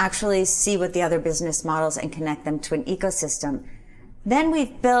helping them actually see what the other business models and connect them to an ecosystem. Then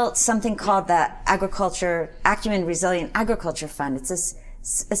we've built something called the Acumen Resilient Agriculture Fund. It's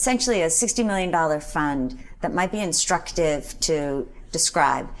essentially a $60 million fund that might be instructive to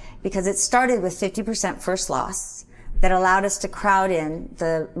describe, because it started with 50% first loss that allowed us to crowd in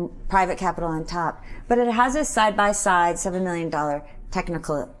the private capital on top. But it has a side-by-side $7 million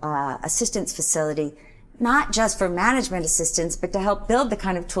technical assistance facility, not just for management assistance, but to help build the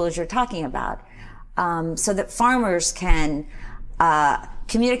kind of tools you're talking about, so that farmers can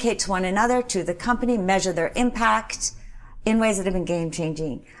communicate to one another, to the company, measure their impact in ways that have been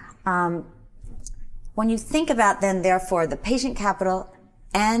game-changing. When you think about then, therefore, the patient capital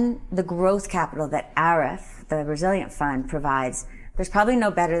and the growth capital that ARIF, the Resilient Fund, provides, there's probably no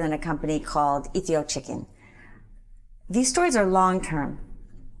better than a company called Ethio Chicken. These stories are long-term,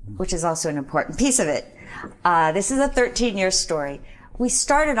 which is also an important piece of it. This is a 13-year story. We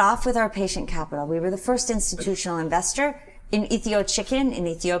started off with our patient capital. We were the first institutional investor in Ethio Chicken in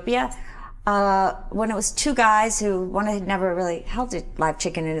Ethiopia, when it was two guys who, one had never really held a live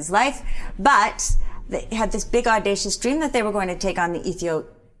chicken in his life, but they had this big audacious dream that they were going to take on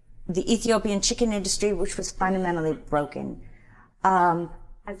the Ethiopian chicken industry, which was fundamentally broken.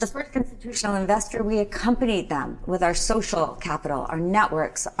 As the first institutional investor, we accompanied them with our social capital, our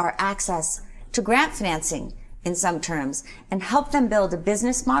networks, our access to grant financing in some terms, and helped them build a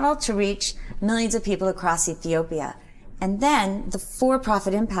business model to reach millions of people across Ethiopia. And then the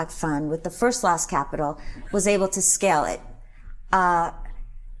for-profit impact fund with the first loss capital was able to scale it.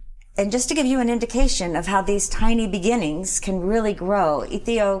 And just to give you an indication of how these tiny beginnings can really grow,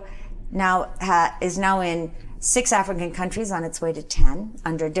 Ethio is now in 6 African countries, on its way to 10,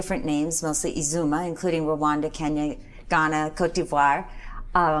 under different names, mostly Izuma, including Rwanda, Kenya, Ghana, Cote d'Ivoire,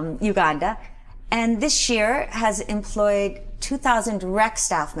 Uganda. And this year has employed 2,000 direct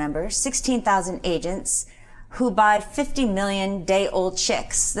staff members, 16,000 agents, who buy 50 million day-old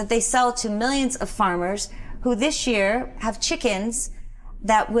chicks that they sell to millions of farmers who this year have chickens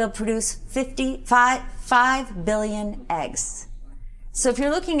that will produce 5 billion eggs. So if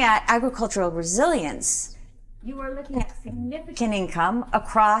you're looking at agricultural resilience, you are looking at significant income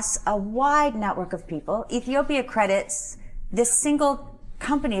across a wide network of people. Ethiopia credits this single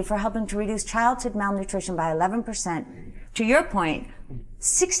company for helping to reduce childhood malnutrition by 11%. To your point,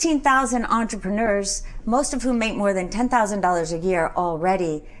 16,000 entrepreneurs, most of whom make more than $10,000 a year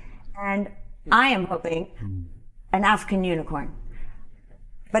already. And I am hoping an African unicorn.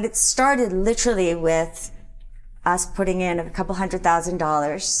 But it started literally with us putting in a couple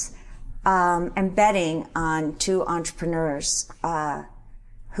 $100,000 and betting on 2 entrepreneurs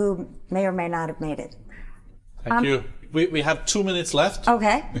who may or may not have made it. Thank you. We have 2 minutes left.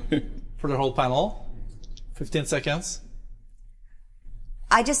 Okay. For the whole panel. 15 seconds.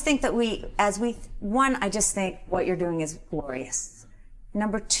 I just think that I just think what you're doing is glorious.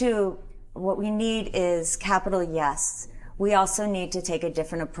 Number 2, what we need is capital, yes. We also need to take a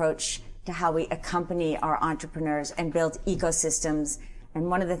different approach to how we accompany our entrepreneurs and build ecosystems. And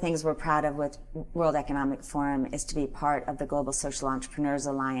one of the things we're proud of with World Economic Forum is to be part of the Global Social Entrepreneurs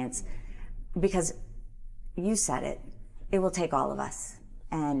Alliance, because you said it, it will take all of us.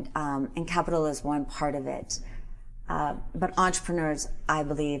 And capital is one part of it. But entrepreneurs, I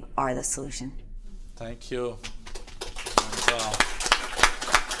believe, are the solution. Thank you. And,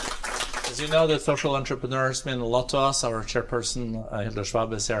 as you know, the social entrepreneurs mean a lot to us. Our chairperson, Hilda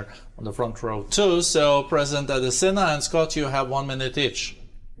Schwab, is here on the front row too. So President Adesina and Scott, you have 1 minute each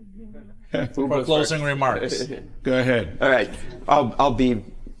for closing remarks. Go ahead. All right. I'll be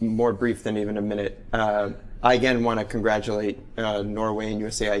more brief than even a minute. I again want to congratulate Norway and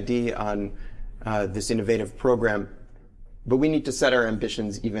USAID on this innovative program, but we need to set our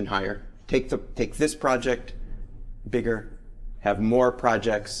ambitions even higher. Take this project bigger, have more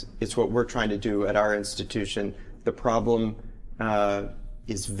projects. It's what we're trying to do at our institution. The problem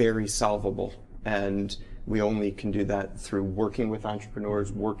is very solvable, and we only can do that through working with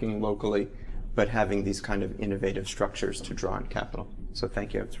entrepreneurs, working locally, but having these kind of innovative structures to draw on capital. So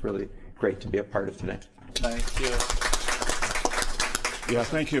thank you. It's really great to be a part of today. Thank you. Yeah,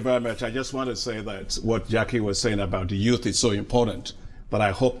 thank you very much. I just want to say that what Jackie was saying about the youth is so important, but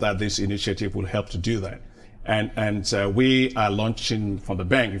I hope that this initiative will help to do that. And we are launching from the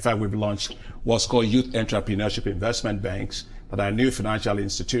bank. In fact, we've launched what's called Youth Entrepreneurship Investment Banks that are new financial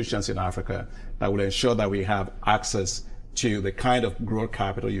institutions in Africa that will ensure that we have access to the kind of growth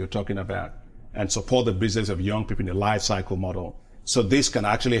capital you're talking about and support the business of young people in the life cycle model. So this can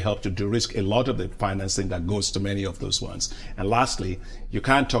actually help to de-risk a lot of the financing that goes to many of those ones. And lastly, you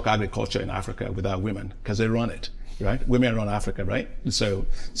can't talk agriculture in Africa without women because they run it, right? Women run Africa, right? So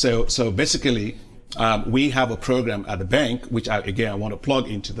basically, we have a program at the bank, which I want to plug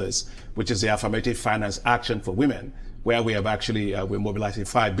into this, which is the Affirmative Finance Action for Women, where we have actually, we're mobilizing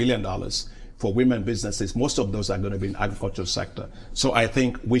 $5 billion for women businesses. Most of those are going to be in the agricultural sector. So I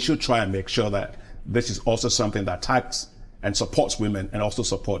think we should try and make sure that this is also something that tax and supports women and also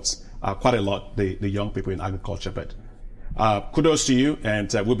supports quite a lot the young people in agriculture. But kudos to you,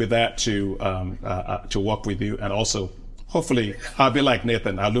 and we'll be there to work with you. And also, hopefully, I'll be like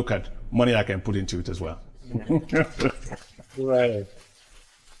Nathan. I'll look at money I can put into it as well. Right.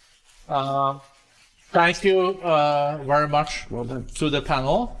 Thank you very much to the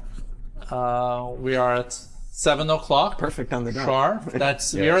panel. We are at 7 o'clock. Perfect on the dot. Sure.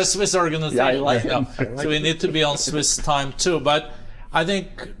 That's We're a Swiss organization. Yeah, I like it. So we need to be on Swiss time too. But I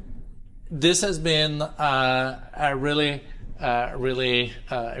think this has been a really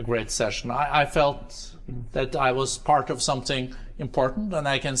great session. I felt that I was part of something important, and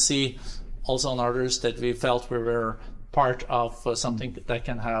I can see also on others that we felt we were part of something that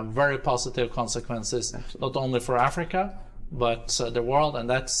can have very positive consequences, not only for Africa, but the world, and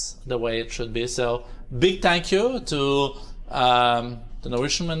that's the way it should be. So big thank you to the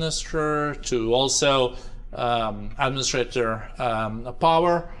Norwegian minister, to also Administrator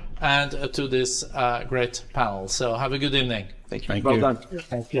Power, and to this great panel. So have a good evening. Thank you. Thank Well you. done.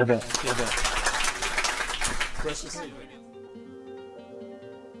 Thank you. Great to see you.